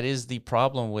 Yeah. That is the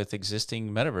problem with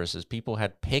existing metaverses. People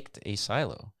had picked a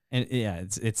silo. And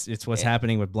it's what's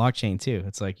happening with blockchain too.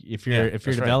 It's like if you're a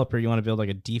developer, you want to build like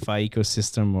a DeFi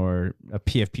ecosystem or a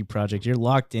PFP project, you're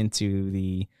locked into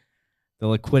the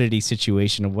liquidity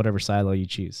situation of whatever silo you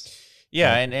choose.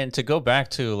 Yeah, and to go back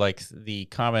to like the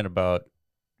comment about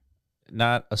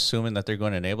not assuming that they're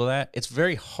going to enable that, it's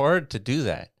very hard to do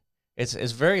that.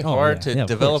 It's very hard to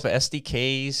develop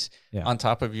SDKs on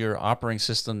top of your operating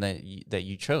system that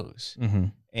you chose.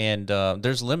 And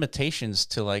there's limitations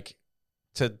to like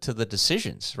to the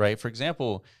decisions, right? For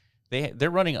example, they're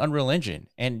running Unreal Engine,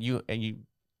 and you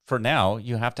for now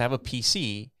you have to have a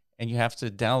PC and you have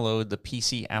to download the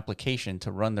PC application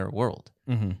to run their world.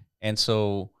 And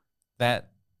so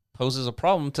that poses a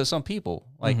problem to some people.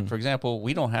 Like, for example,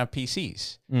 we don't have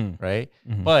PCs, right?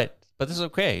 But this is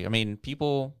okay. I mean,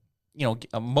 people, you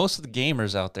know, most of the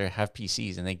gamers out there have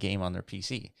PCs and they game on their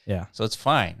PC. Yeah. So it's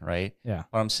fine, right? Yeah.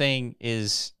 What I'm saying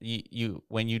is you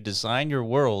when you design your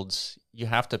worlds, you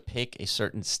have to pick a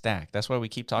certain stack. That's why we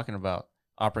keep talking about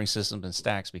operating systems and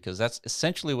stacks, because that's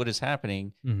essentially what is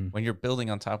happening when you're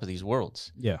building on top of these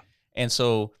worlds. Yeah. And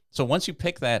so once you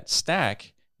pick that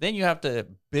stack, then you have to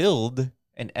build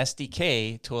an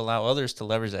SDK to allow others to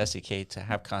leverage the SDK to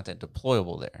have content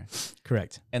deployable there.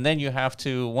 Correct. And then you have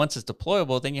to, once it's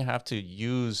deployable, then you have to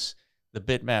use the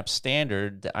Bitmap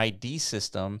standard, the ID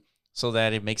system, so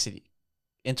that it makes it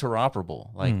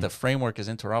interoperable. Like the framework is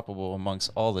interoperable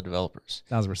amongst all the developers.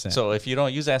 1,000%. So if you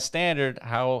don't use that standard,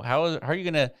 how are you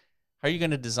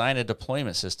gonna design a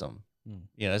deployment system?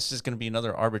 You know, it's just gonna be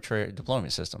another arbitrary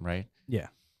deployment system, right? Yeah.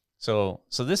 So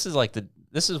this is like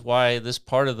this is why this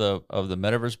part of the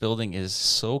metaverse building is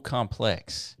so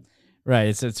complex.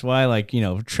 Right. It's why, like, you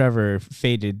know, Trevor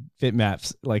faded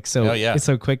Bitmaps like so it's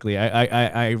so quickly.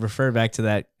 I refer back to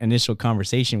that initial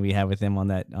conversation we had with him on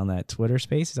that Twitter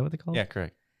space. Is that what they call it? Yeah,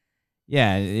 correct.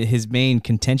 Yeah. His main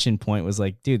contention point was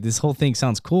like, dude, this whole thing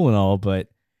sounds cool and all, but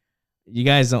you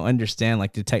guys don't understand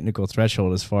like the technical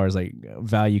threshold as far as like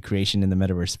value creation in the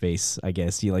metaverse space. I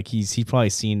guess he's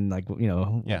probably seen like, you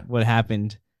know, what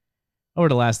happened over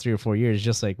the last 3 or 4 years,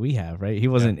 just like we have, right? He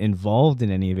wasn't involved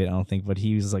in any of it, I don't think, but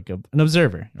he was like an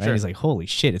observer, right? Sure. He's like, holy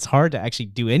shit, it's hard to actually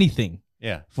do anything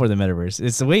for the metaverse.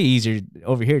 It's way easier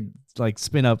over here to like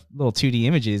spin up little 2D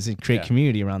images and create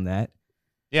community around that.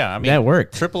 Yeah, I mean, that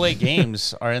worked. AAA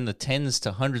games are in the tens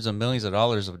to hundreds of millions of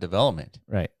dollars of development.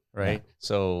 Right. Right. Yeah.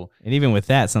 So, and even with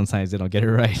that, sometimes they don't get it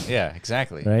right. Yeah,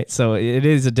 exactly. Right. So it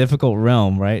is a difficult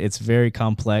realm, right? It's very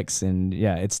complex and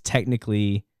it's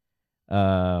technically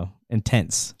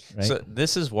intense. Right. So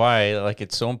this is why like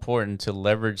it's so important to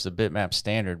leverage the Bitmap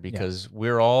standard, because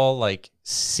we're all like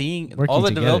seeing all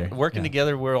the developers working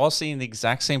together. We're all seeing the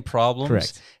exact same problems.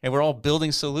 Correct. And we're all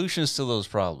building solutions to those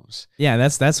problems. Yeah,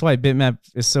 that's why Bitmap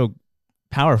is so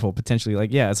powerful potentially.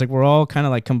 Like, it's like we're all kind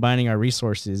of like combining our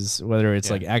resources, whether it's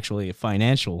like actually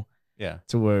financial,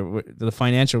 to where the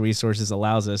financial resources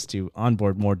allows us to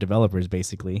onboard more developers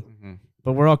basically,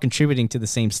 but we're all contributing to the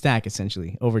same stack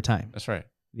essentially over time. That's right.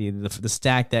 The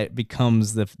stack that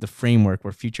becomes the framework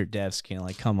where future devs can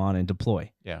like come on and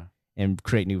deploy and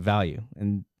create new value.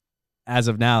 And as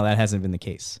of now, that hasn't been the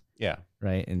case. Yeah.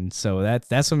 Right. And so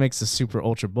that's what makes us super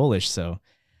ultra bullish. So,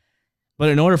 but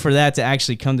in order for that to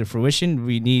actually come to fruition,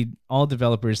 we need all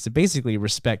developers to basically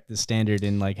respect the standard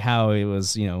and like how it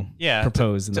was,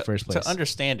 proposed in the first place. To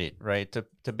understand it, right?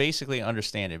 To basically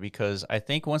understand it, because I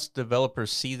think once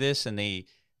developers see this and they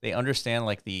understand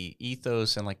like the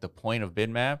ethos and like the point of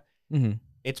Bitmap,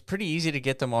 it's pretty easy to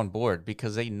get them on board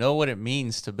because they know what it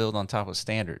means to build on top of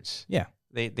standards. Yeah.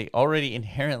 They already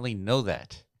inherently know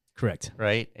that. Correct.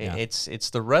 Right? Yeah. It's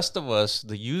the rest of us,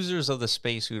 the users of the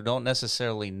space, who don't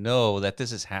necessarily know that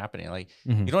this is happening. Like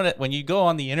you don't, when you go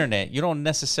on the internet, you don't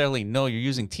necessarily know you're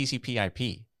using TCP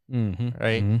IP.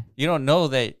 Right? You don't know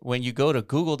that when you go to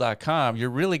google.com, you're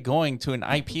really going to an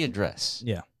IP address.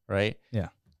 Yeah. Right? Yeah.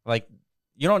 Like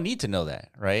you don't need to know that,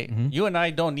 right? You and I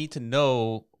don't need to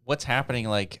know what's happening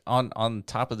like on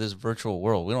top of this virtual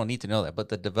world. We don't need to know that, but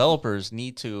the developers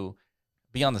need to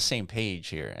be on the same page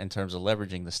here in terms of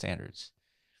leveraging the standards.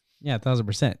 Yeah,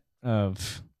 1,000%.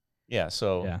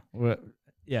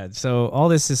 So all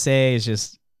this to say is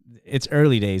just it's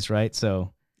early days, right?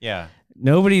 So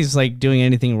nobody's like doing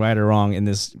anything right or wrong in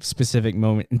this specific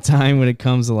moment in time when it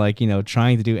comes to like,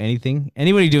 trying to do anything.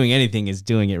 Anybody doing anything is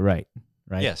doing it right?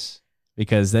 Yes.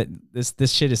 Because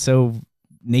this shit is so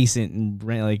nascent and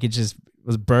like it just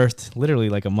was birthed literally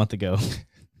like a month ago.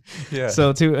 Yeah.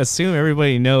 So to assume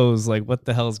everybody knows like what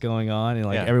the hell is going on and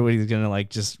like everybody's gonna like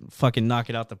just fucking knock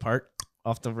it out the park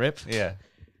off the rip. Yeah.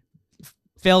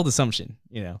 Failed assumption,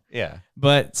 Yeah.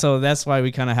 But so that's why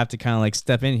we kind of have to kind of like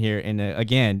step in here and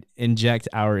again inject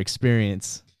our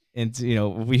experience. And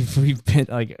we've been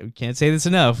like, we can't say this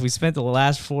enough. We spent the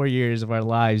last 4 years of our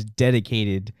lives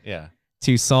dedicated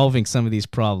to solving some of these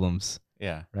problems.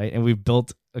 Yeah. Right. And we've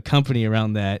built a company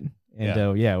around that.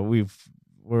 And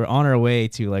we're on our way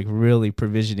to like really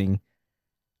provisioning,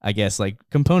 I guess, like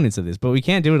components of this, but we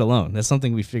can't do it alone. That's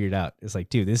something we figured out. It's like,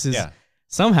 dude, this is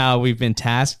somehow we've been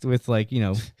tasked with like,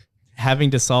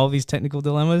 having to solve these technical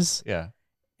dilemmas. Yeah.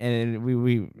 And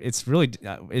it's really,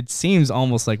 it seems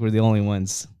almost like we're the only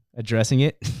ones addressing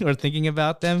it or thinking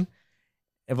about them.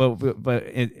 But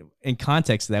in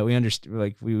context of that, we understand,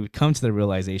 like we would come to the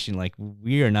realization, like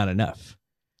we are not enough.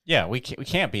 Yeah. We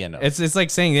can't be enough. It's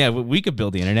like saying, we could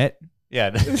build the internet.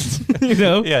 Yeah.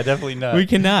 Yeah, definitely not. We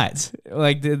cannot.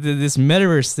 Like this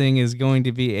metaverse thing is going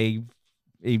to be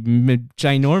a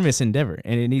ginormous endeavor,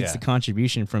 and it needs the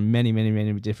contribution from many, many,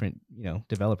 many different,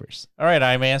 developers. All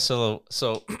right, man. So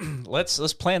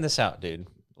let's plan this out, dude.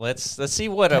 Let's see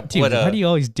what a dude, how do you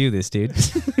always do this, dude?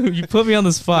 You put me on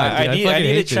the spot. I need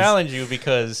to challenge you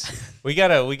because we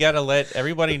gotta let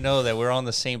everybody know that we're on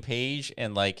the same page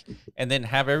and then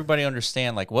have everybody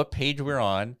understand like what page we're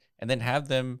on and then have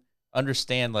them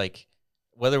understand like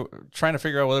trying to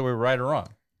figure out whether we're right or wrong.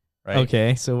 Right.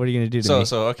 Okay. So what are you going to do to me?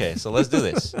 So let's do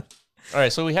this. All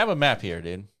right. So we have a map here,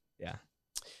 dude. Yeah.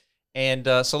 And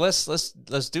so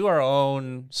let's do our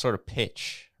own sort of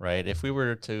pitch, right? If we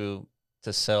were to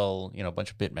sell, a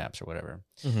bunch of bitmaps or whatever.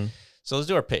 Mm-hmm. So let's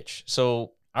do our pitch.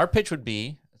 So our pitch would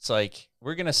be, it's like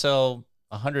we're going to sell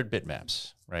 100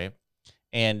 bitmaps, right?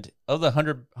 And of the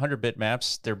 100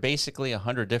 bitmaps, they're basically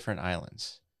 100 different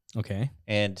islands. Okay.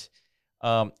 And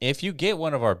if you get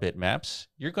one of our bitmaps,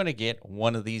 you're going to get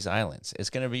one of these islands. It's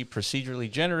going to be procedurally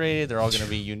generated. They're all going to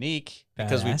be unique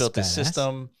because we built this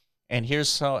system. And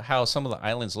here's how some of the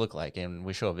islands look like, and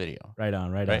we show a video. Right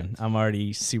on. I'm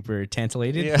already super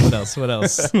tantalated. Yeah. What else?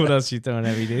 What else you throwing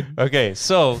at me, dude? Okay,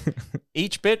 so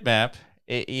each bitmap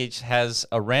each has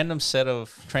a random set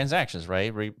of transactions,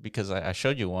 right? Because I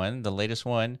showed you one. The latest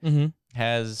one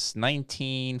has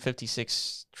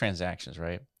 1956 transactions,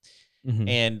 right? Mm-hmm.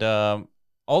 And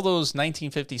all those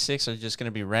 1956 are just going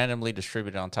to be randomly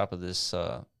distributed on top of this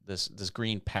this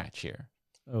green patch here.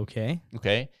 Okay.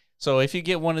 So if you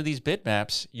get one of these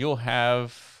bitmaps, you'll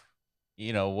have,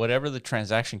 whatever the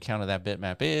transaction count of that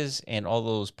bitmap is, and all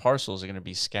those parcels are going to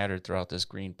be scattered throughout this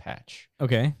green patch.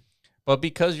 Okay. But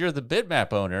because you're the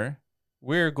bitmap owner,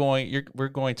 we're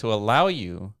going to allow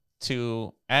you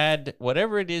to add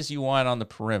whatever it is you want on the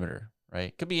perimeter, right?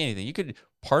 It could be anything. You could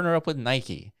partner up with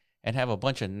Nike and have a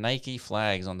bunch of Nike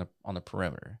flags on the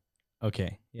perimeter.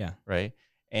 Okay. Yeah. Right.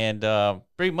 And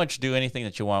pretty much do anything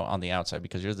that you want on the outside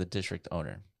because you're the district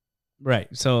owner. Right.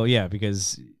 So yeah,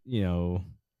 because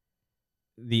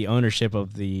the ownership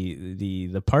of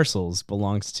the parcels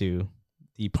belongs to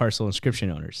the parcel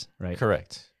inscription owners, right?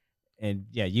 Correct. And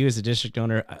yeah, you as a district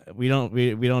owner, we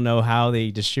don't know how they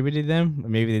distributed them.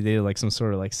 Maybe they did like some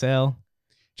sort of like sale,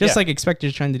 just like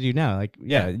Expector's trying to do now. Like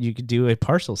you could do a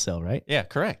parcel sale, right? Yeah,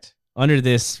 correct. Under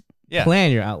this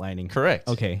plan you're outlining. Correct.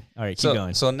 Okay. All right. Keep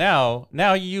going. So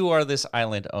now you are this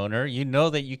island owner. You know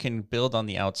that you can build on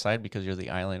the outside because you're the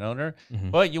island owner,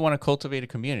 but you want to cultivate a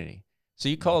community. So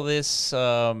you call this,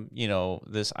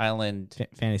 this island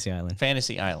Fantasy Island.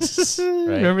 Fantasy Island.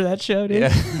 Right? Remember that show, dude?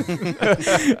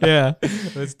 Yeah. Yeah.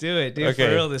 Let's do it, dude. Okay.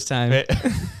 For real this time.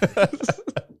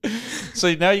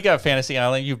 So now you got Fantasy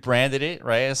Island. You branded it,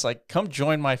 right? It's like, come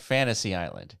join my Fantasy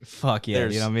Island. Fuck yeah,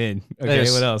 dude, I'm in. Okay,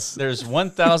 what else? There's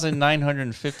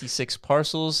 1,956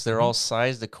 parcels. They're all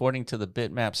sized according to the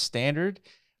bitmap standard.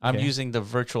 I'm using the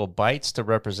virtual bytes to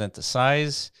represent the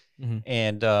size.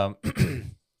 And,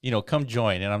 come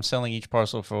join. And I'm selling each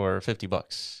parcel for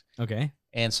 $50. Okay.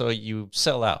 And so you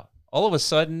sell out. All of a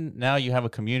sudden, now you have a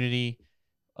community,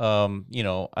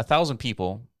 1,000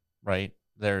 people, right?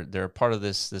 They're part of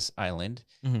this island,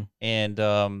 and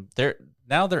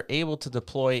they're able to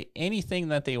deploy anything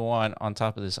that they want on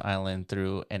top of this island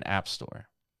through an app store.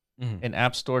 An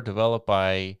app store developed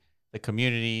by the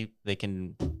community. They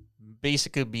can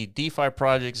basically be DeFi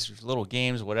projects, little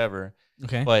games, whatever.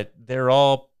 Okay. But they're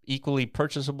all equally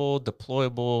purchasable,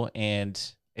 deployable, and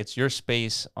it's your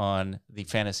space on the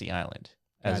Fantasy Island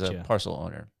as a parcel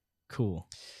owner. Cool.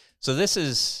 So this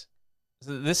is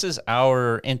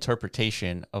our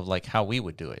interpretation of like how we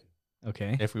would do it.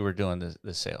 Okay. If we were doing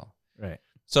this sale. Right.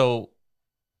 So,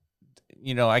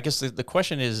 I guess the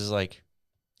question is like,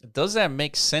 does that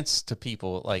make sense to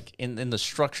people? Like in the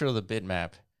structure of the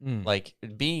bitmap, like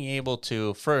being able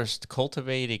to first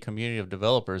cultivate a community of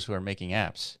developers who are making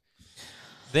apps,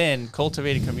 then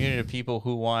cultivate a community of people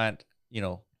who want,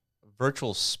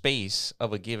 virtual space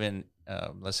of a given,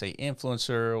 let's say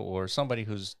influencer or somebody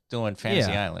who's doing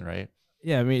Fantasy Island, right?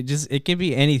 Yeah, I mean, it can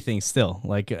be anything still.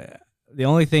 Like the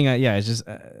only thing, it's just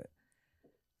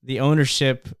the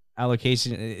ownership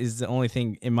allocation is the only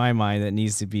thing in my mind that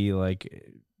needs to be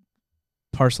like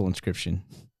parcel inscription,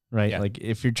 right? Yeah. Like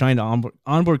if you're trying to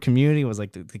onboard community was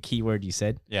like the key word you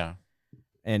said. Yeah.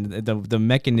 And the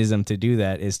mechanism to do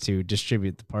that is to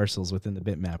distribute the parcels within the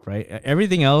bitmap, right?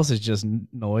 Everything else is just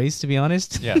noise, to be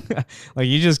honest. Yeah. Like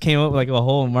you just came up with like a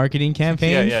whole marketing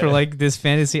campaign for like this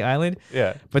Fantasy Island.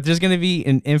 Yeah. But there's going to be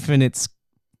an infinite,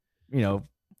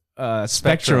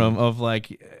 spectrum of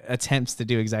like attempts to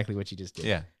do exactly what you just did.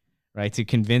 Yeah. Right. To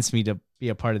convince me to be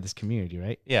a part of this community.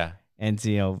 Right. Yeah. And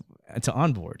to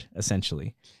onboard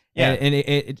essentially. Yeah.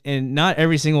 And not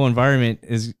every single environment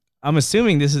is. I'm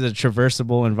assuming this is a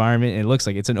traversable environment. It looks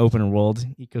like it's an open world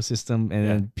ecosystem, and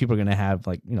then people are going to have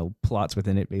like, plots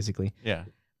within it basically. Yeah.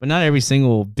 But not every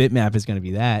single bitmap is going to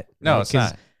be that. No, it's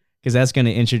not. Because that's going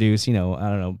to introduce, I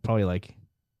don't know, probably like,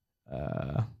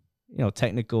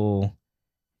 technical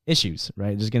issues,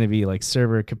 right? There's going to be like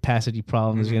server capacity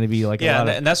problems. There's going to be like a lot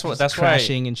of and that's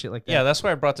crashing and shit like that. Yeah, that's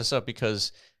why I brought this up,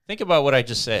 because think about what I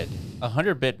just said.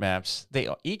 100 bitmaps.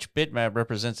 Each bitmap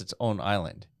represents its own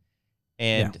island,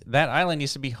 and that island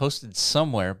needs to be hosted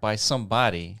somewhere by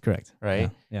somebody. Correct.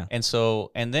 Right. Yeah.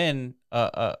 And then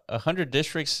 100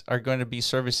 districts are going to be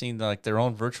servicing like their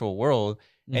own virtual world,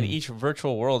 and each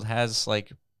virtual world has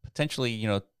like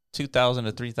potentially 2,000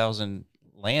 to 3,000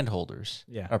 landholders.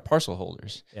 Or parcel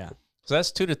holders. Yeah. So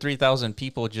that's 2,000 to 3,000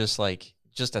 people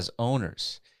just as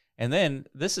owners. And then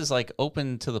this is like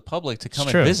open to the public to come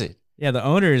and visit. Yeah, the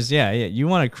owners, you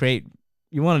want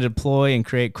to deploy and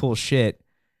create cool shit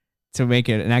to make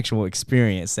it an actual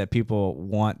experience that people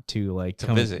want to like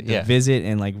come visit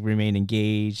and like remain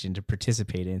engaged and to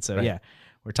participate in. So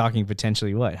we're talking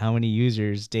potentially how many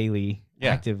users daily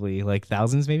actively, like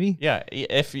thousands maybe? Yeah.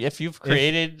 If you've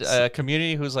created a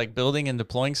community who's like building and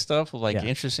deploying stuff with like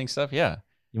interesting stuff, you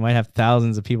might have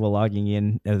thousands of people logging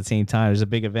in at the same time. There's a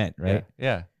big event, right?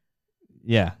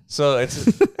 Yeah. So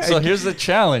here's the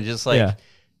challenge. It's like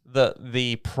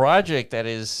the project that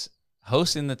is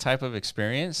hosting the type of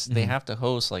experience, they have to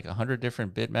host like 100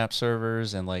 different bitmap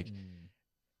servers, and like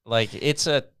it's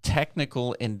a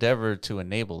technical endeavor to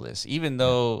enable this, even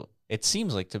though it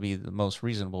seems like to be the most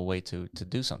reasonable way to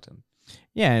do something.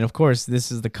 Yeah, and of course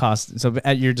this is the cost. So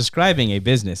you're describing a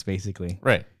business basically.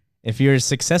 Right. If you're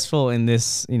successful in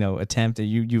this, attempt,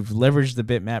 you've leveraged the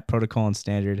bitmap protocol and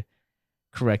standard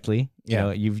correctly.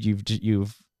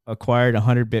 You've acquired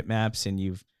 100 bitmaps, and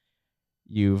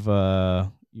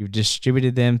you've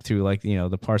distributed them through like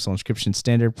the parcel inscription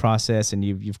standard process, and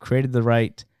you've created the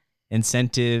right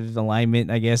incentive alignment,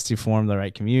 I guess, to form the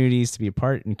right communities to be a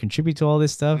part and contribute to all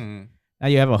this stuff. Now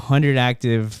you have 100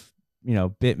 active,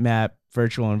 bitmap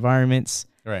virtual environments.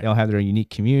 Right. They all have their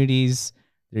unique communities,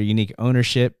 their unique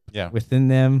ownership within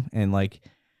them, and like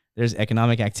there's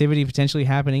economic activity potentially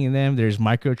happening in them. There's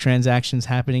microtransactions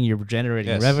happening. You're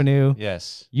generating revenue.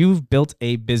 Yes. You've built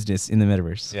a business in the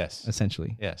metaverse. Yes.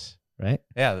 Essentially. Yes. Right?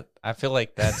 Yeah, I feel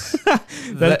like that's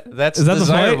that's is that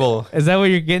desirable. Is that what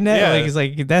you're getting at? Yeah. Like it's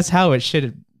like that's how it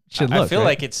should look. I feel right?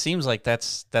 like it seems like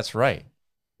that's right.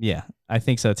 Yeah, I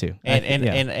think so too.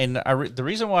 The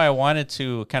reason why I wanted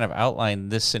to kind of outline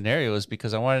this scenario is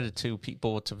because I wanted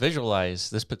people to visualize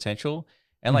this potential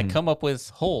and like come up with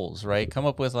holes, right? Come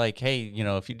up with like, hey,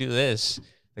 if you do this,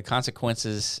 the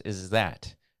consequences is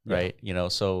that, right?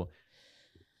 So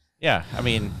yeah, I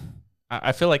mean,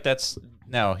 I feel like that's.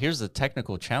 Now, here's the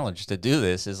technical challenge to do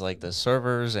this is like the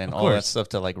servers and all that stuff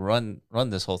to like run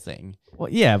this whole thing. Well,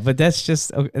 yeah, but that's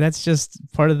just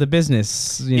part of the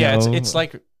business. You know? It's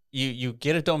like you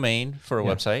get a domain for a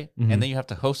website and then you have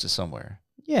to host it somewhere.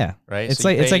 Yeah, right. It's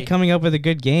it's like coming up with a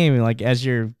good game. And like as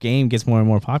your game gets more and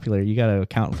more popular, you got to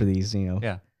account for these,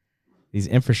 these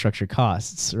infrastructure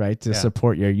costs, right, to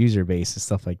support your user base and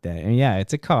stuff like that. And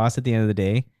it's a cost at the end of the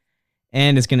day.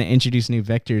 And it's going to introduce new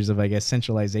vectors of, I guess,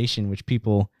 centralization, which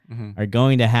people are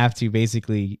going to have to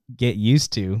basically get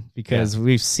used to, because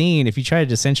we've seen if you try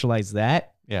to decentralize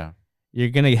that, you're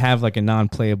going to have like a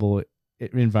non-playable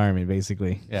environment,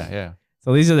 basically. Yeah.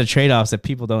 So these are the trade-offs that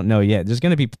people don't know yet. There's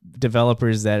going to be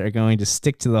developers that are going to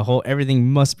stick to the whole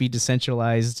everything must be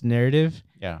decentralized narrative.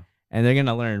 Yeah. And they're going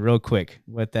to learn real quick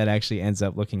what that actually ends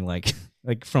up looking like,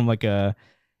 like from like a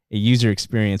user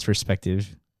experience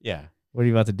perspective. Yeah. What are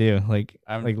you about to do? Like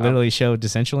literally show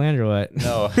Decentraland or what?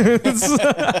 No.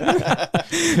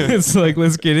 It's like,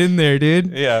 let's get in there,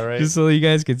 dude. Yeah, right. Just so you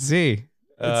guys can see.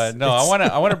 I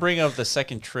want to bring up the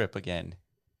second trip again.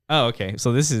 Oh, okay.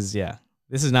 So this is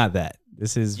not that.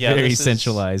 This is very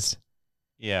centralized.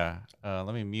 Let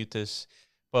me mute this.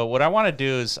 But what I want to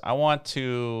do is I want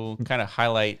to kind of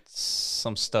highlight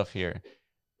some stuff here.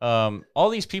 All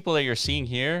these people that you're seeing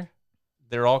here,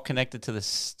 they're all connected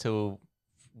to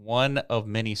one of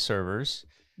many servers,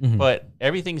 but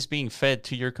everything's being fed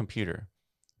to your computer.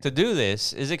 To do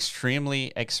this is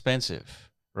extremely expensive,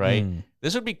 right?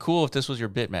 This would be cool if this was your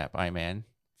bitmap, man.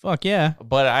 Fuck yeah.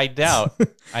 But I doubt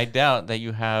that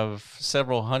you have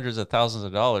several hundreds of thousands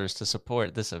of dollars to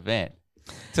support this event,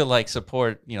 to like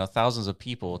support, thousands of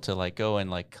people to like go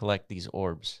and like collect these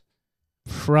orbs.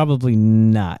 Probably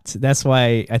not. That's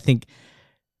why I think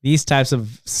these types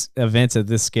of events at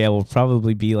this scale will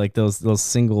probably be like those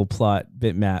single plot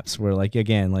bitmaps where, like,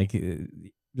 again, like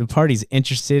the parties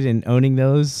interested in owning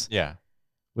those,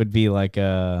 would be like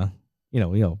well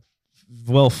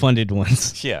funded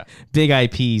ones, big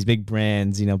IPs, big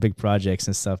brands, big projects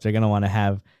and stuff. They're gonna want to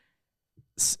have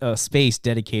a space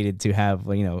dedicated to have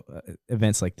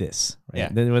events like this,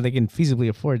 right? Where they can feasibly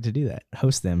afford to do that,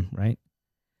 host them, right?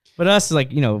 But us,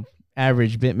 like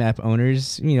average bitmap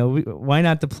owners, why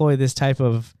not deploy this type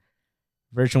of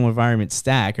virtual environment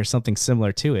stack or something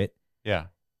similar to it? Yeah.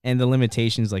 And the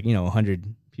limitations, like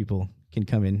 100 people can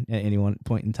come in at any one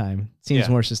point in time. Seems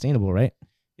Yeah. more sustainable, right?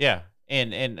 Yeah.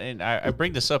 And I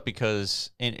bring this up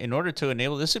because in order to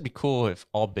enable this, would be cool if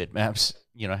all bitmaps,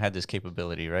 had this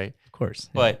capability, right? Of course.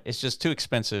 But it's just too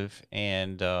expensive,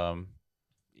 and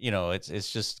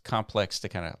it's just complex to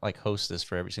kind of like host this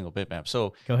for every single bitmap.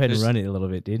 So go ahead and there's run it a little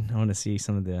bit, dude. I want to see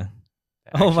some of the.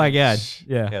 Oh my god! actions.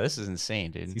 Yeah. Yeah, this is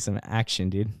insane, dude. See some action,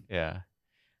 dude. Yeah.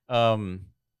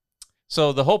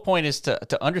 So the whole point is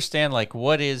to understand like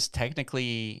what is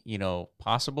technically,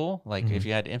 possible. Like if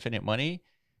you had infinite money,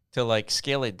 to like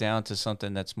scale it down to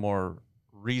something that's more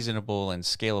reasonable and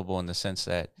scalable in the sense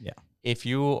that if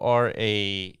you are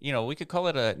we could call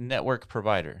it a network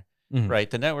provider, right?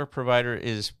 The network provider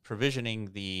is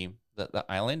provisioning the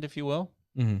island, if you will.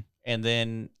 And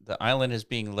then the island is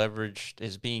being leveraged,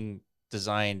 is being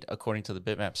designed according to the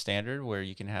bitmap standard, where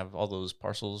you can have all those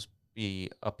parcels be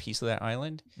a piece of that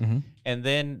island. And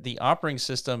then the operating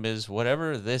system is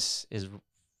whatever this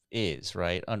is,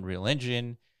 right? Unreal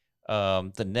Engine,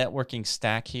 the networking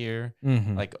stack here,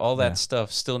 like all that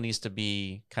stuff still needs to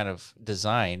be kind of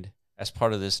designed as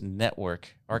part of this network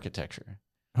architecture.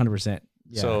 100%.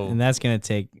 Yeah. So, and that's going to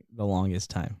take the longest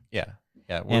time. Yeah.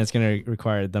 And it's going to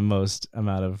require the most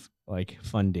amount of like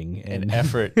funding and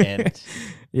effort. And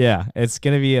yeah, it's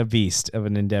going to be a beast of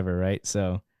an endeavor, right?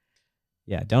 So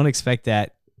yeah, don't expect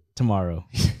that tomorrow.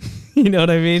 You know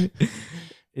what I mean?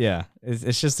 Yeah,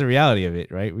 it's just the reality of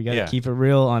it, right? We got to keep it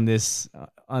real on this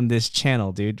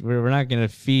channel, dude. We're not gonna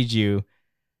feed you,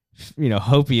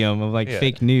 hopium of like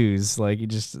fake news. Like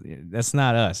that's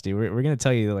not us, dude. We're gonna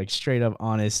tell you like straight up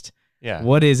honest. Yeah.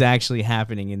 What is actually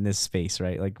happening in this space,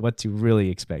 right? Like what to really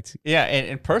expect. Yeah,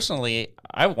 and personally,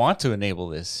 I want to enable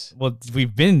this. Well,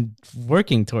 we've been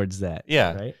working towards that.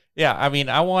 Yeah. Right. Yeah, I mean,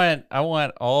 I want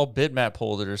all bitmap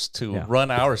holders to run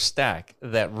our stack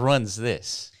that runs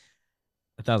this.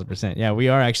 1,000%. Yeah, we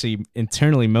are actually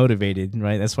internally motivated,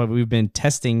 right? That's why we've been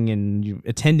testing and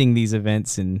attending these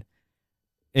events. And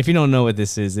if you don't know what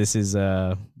this is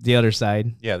the other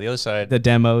side. Yeah, the other side. The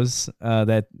demos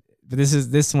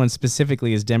this one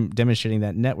specifically is demonstrating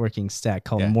that networking stack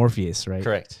called Morpheus, right?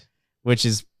 Correct. Which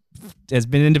has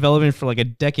been in development for like a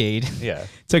decade. Yeah.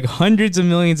 Took hundreds of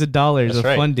millions of dollars of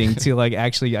funding to like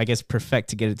actually, I guess, perfect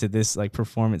to get it to this like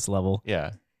performance level.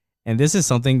 Yeah. And this is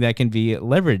something that can be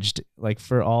leveraged like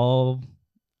for all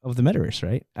of the metaverse,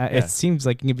 right? It seems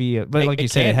like it can be, but like you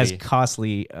say, it has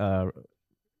costly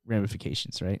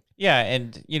ramifications, right? Yeah,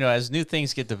 and as new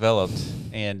things get developed,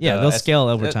 and they'll scale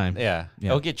over time.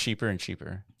 They'll get cheaper and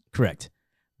cheaper. Correct.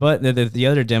 But the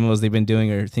other demos they've been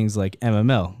doing are things like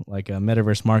MML, like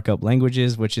metaverse markup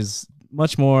languages, which is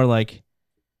much more like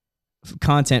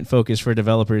content focused for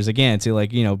developers. Again, to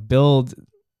like build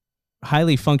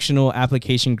highly functional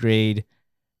application grade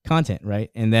content, right?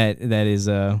 And that is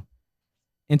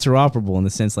interoperable in the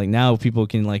sense like now people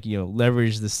can like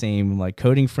leverage the same like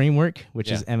coding framework,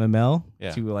 which is MML,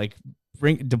 to like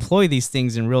deploy these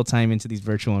things in real time into these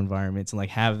virtual environments and like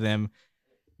have them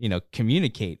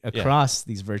communicate across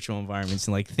these virtual environments,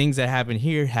 and like things that happen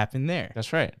here happen there.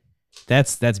 That's right.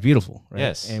 That's beautiful, right?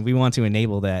 Yes. And we want to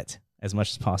enable that as much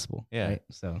as possible. Yeah. Right?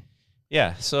 So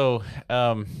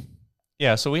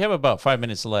so we have about 5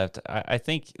 minutes left. I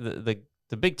think the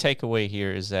big takeaway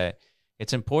here is that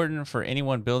it's important for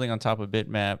anyone building on top of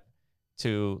Bitmap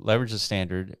to leverage the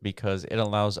standard, because it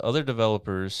allows other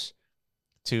developers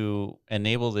to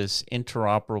enable this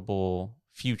interoperable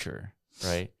future,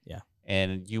 right? Yeah.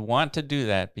 And you want to do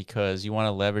that because you want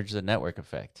to leverage the network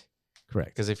effect. Correct.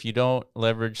 Because if you don't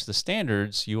leverage the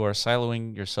standards, you are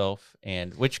siloing yourself,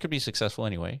 and which could be successful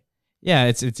anyway. Yeah,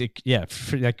 it's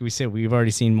like we said, we've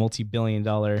already seen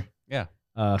multi-billion-dollar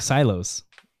silos.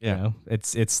 Yeah.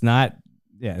 It's not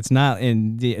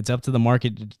it's up to the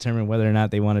market to determine whether or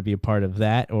not they want to be a part of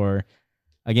that, or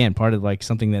again, part of like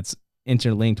something that's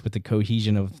interlinked with the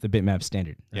cohesion of the Bitmap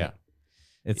standard. Right? Yeah.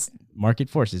 It's market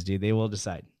forces, dude. They will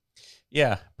decide.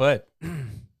 Yeah, but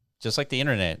just like the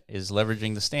internet is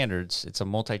leveraging the standards, it's a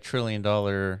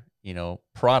multi-trillion-dollar,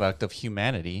 product of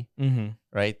humanity,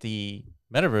 right? The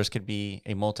metaverse could be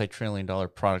a multi-trillion-dollar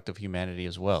product of humanity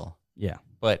as well. Yeah.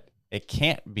 But it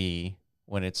can't be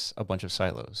when it's a bunch of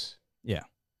silos. Yeah.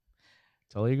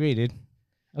 Totally agree, dude.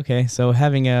 Okay, so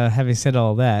having said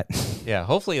all that, yeah,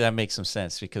 hopefully that makes some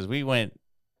sense, because we went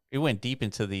deep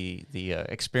into the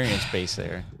experience base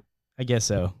there. I guess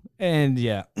so. And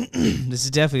yeah, this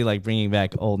is definitely like bringing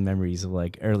back old memories of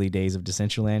like early days of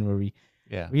Decentraland, where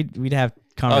we'd have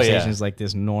conversations like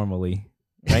this normally,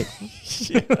 right?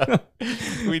 Yeah,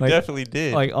 we definitely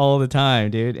did, like all the time,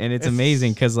 dude. And it's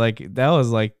amazing because like that was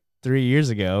like 3 years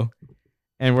ago,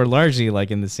 and we're largely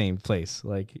like in the same place.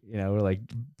 Like, you know, we're like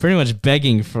pretty much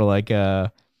begging for like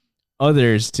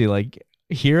others to like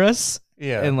hear us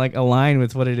and like align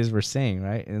with what it is we're saying,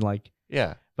 right? And like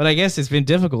but I guess it's been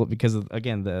difficult because of,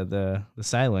 again, the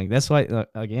siloing. That's why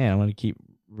again I want to keep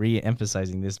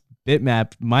re-emphasizing this.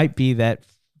 Bitmap might be that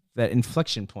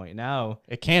inflection point. Now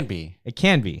it can be.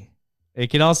 It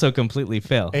could also completely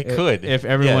fail. It could if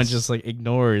everyone just like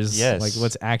ignores like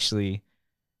what's actually,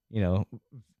 you know,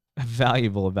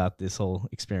 valuable about this whole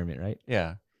experiment, right?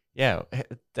 Yeah,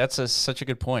 that's such a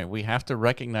good point. We have to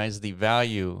recognize the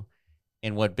value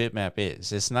in what Bitmap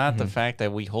is. It's not the fact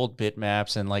that we hold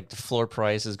bitmaps and like the floor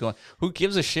price is going. Who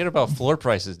gives a shit about floor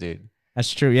prices, dude?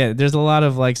 That's true. Yeah, there's a lot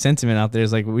of like sentiment out there.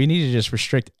 It's like we need to just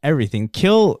restrict everything.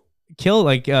 Kill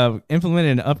like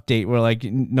implement an update where like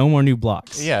no more new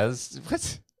blocks. Yeah,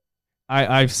 what?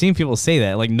 I've seen people say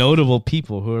that, like notable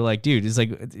people who are like, dude, it's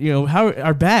like, you know, how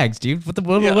our bags, dude? What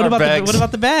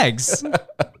about the bags?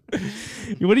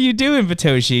 What are you doing,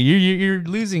 Batoshi? You're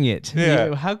losing it.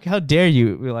 Yeah. How dare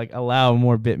you like allow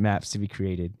more bitmaps to be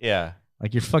created? Yeah.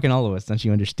 Like you're fucking all of us, don't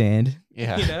you understand?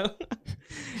 Yeah. You know?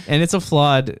 And it's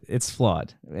flawed.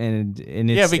 And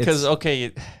it's because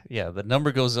the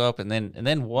number goes up and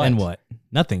then what? And what?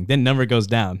 Nothing. Then number goes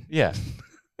down. Yeah.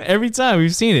 Every time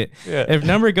we've seen it. Yeah. If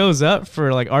number goes up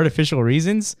for like artificial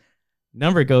reasons,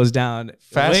 number goes down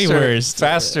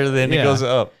faster than it goes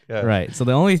up. Yeah. Right. So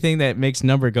the only thing that makes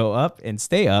number go up and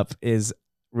stay up is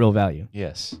real value.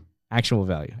 Yes. Actual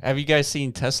value. Have you guys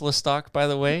seen Tesla stock, by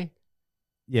the way?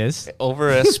 Yes. Over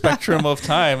a spectrum of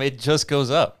time, it just goes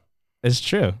up. It's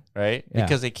true. Right? Yeah.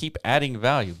 Because they keep adding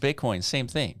value. Bitcoin, same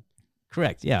thing.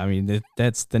 Correct. Yeah. I mean,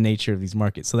 that's the nature of these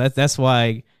markets. So that's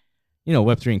why, you know,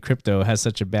 Web3 and crypto has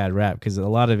such a bad rap, because a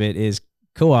lot of it is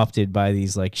co-opted by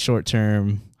these like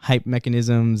short-term hype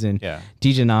mechanisms and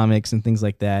degenomics and things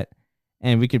like that.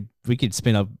 And we could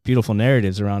spin up beautiful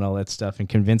narratives around all that stuff and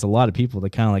convince a lot of people to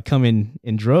kind of like come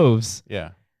in droves. Yeah.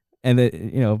 And that,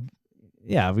 you know,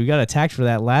 we got attacked for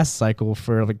that last cycle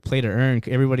for like play to earn.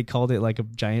 Everybody called it like a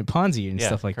giant Ponzi and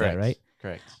stuff like that, right?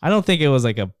 Correct. I don't think it was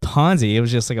like a Ponzi. It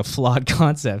was just like a flawed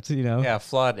concept, you know? Yeah,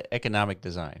 flawed economic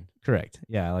design. Correct.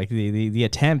 Yeah, like the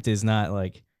attempt is not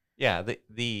like... Yeah,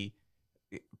 the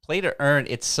play to earn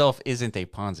itself isn't a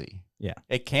Ponzi. Yeah.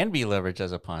 It can be leveraged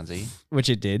as a Ponzi. Which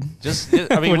it did.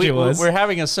 I mean, we're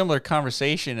having a similar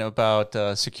conversation about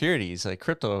securities, like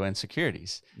crypto and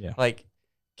securities. Yeah. Like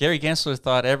Gary Gensler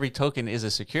thought every token is a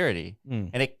security,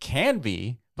 and it can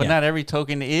be, but not every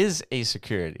token is a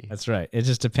security. That's right. It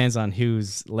just depends on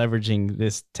who's leveraging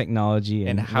this technology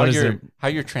and how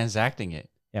you're transacting it.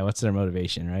 Yeah, what's their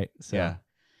motivation, right? So,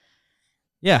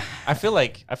 yeah. I feel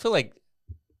like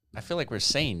we're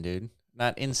sane, dude,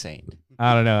 not insane.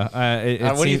 I don't know.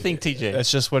 What do you think, TJ? That's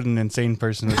just what an insane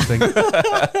person would think.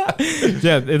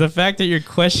 Yeah, the fact that you're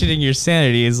questioning your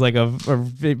sanity is like a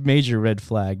major red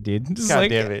flag, dude. God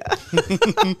damn it.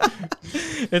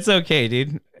 It's okay,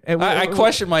 dude. I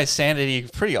question my sanity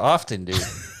pretty often, dude.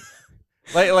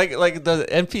 like the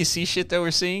NPC shit that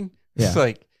we're seeing. Yeah. It's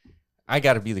like, I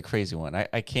got to be the crazy one.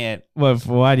 I can't. Well,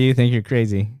 why do you think you're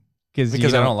crazy? Because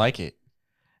I don't like it.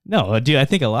 No, dude, I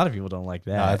think a lot of people don't like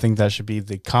that. I think that should be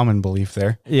the common belief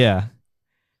there. Yeah.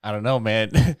 I don't know,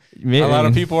 man. A lot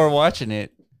of people are watching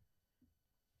it.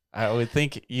 I would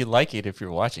think you like it if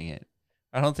you're watching it.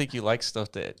 I don't think you like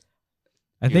stuff that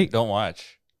you don't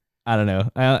watch. I don't know.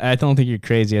 I don't think you're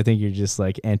crazy. I think you're just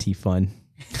like anti-fun.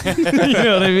 You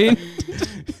know what I mean?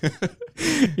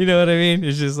 You know what I mean?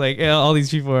 It's just like all these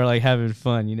people are like having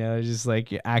fun, you know? It's just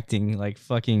like acting like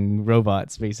fucking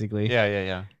robots, basically.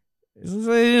 Yeah.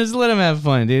 Just let them have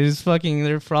fun, dude.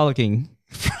 They're frolicking.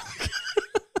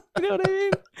 You know what I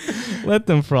mean? Let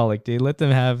them frolic, dude. Let them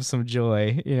have some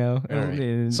joy, you know?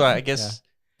 Right. So I guess,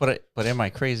 but am I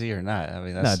crazy or not? I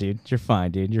mean, no, dude. You're fine,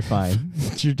 dude. You're fine.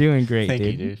 You're doing great, Thank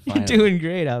dude. you, dude. You're doing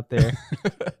great out there.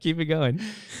 Keep it going.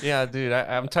 Yeah, dude.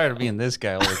 I'm tired of being this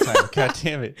guy all the time. God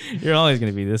damn it. You're always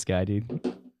going to be this guy,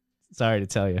 dude. Sorry to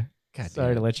tell you.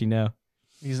 Sorry to let you know.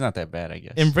 He's not that bad, I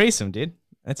guess. Embrace him, dude.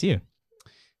 That's you.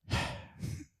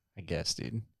 I guess,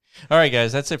 dude. All right,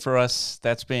 guys, that's it for us.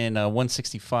 That's been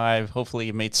 165. Hopefully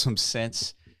it made some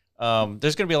sense.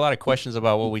 There's going to be a lot of questions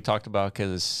about what we talked about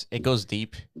because it goes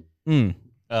deep.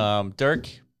 Dirk,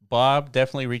 Bob,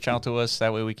 definitely reach out to us.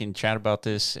 That way we can chat about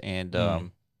this and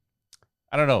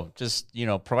I don't know, just,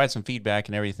 provide some feedback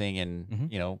and everything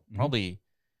and, probably,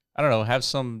 I don't know, have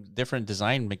some different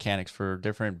design mechanics for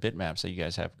different bitmaps that you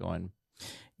guys have going.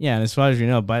 Yeah, and as far as you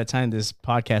know, by the time this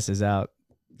podcast is out,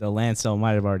 the land sale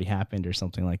might have already happened or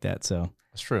something like that. So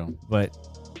that's true. But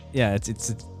yeah,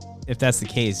 it's if that's the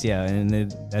case, yeah, and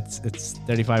it's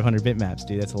 3,500 bitmaps,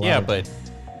 dude. That's a lot. Yeah, but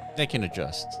They can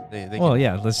adjust. They Well, can,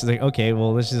 yeah. Let's just like, okay,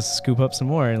 well, let's just scoop up some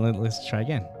more and let's try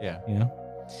again. yeah. You know.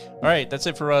 All right, that's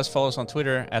it for us. Follow us on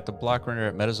Twitter at the Blockrunner,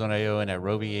 at MetaZone.io, and at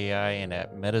Rovi AI, and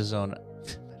at MetaZone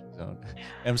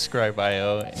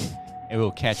Mscribe.io. And we'll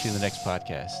catch you in the next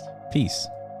podcast. Peace.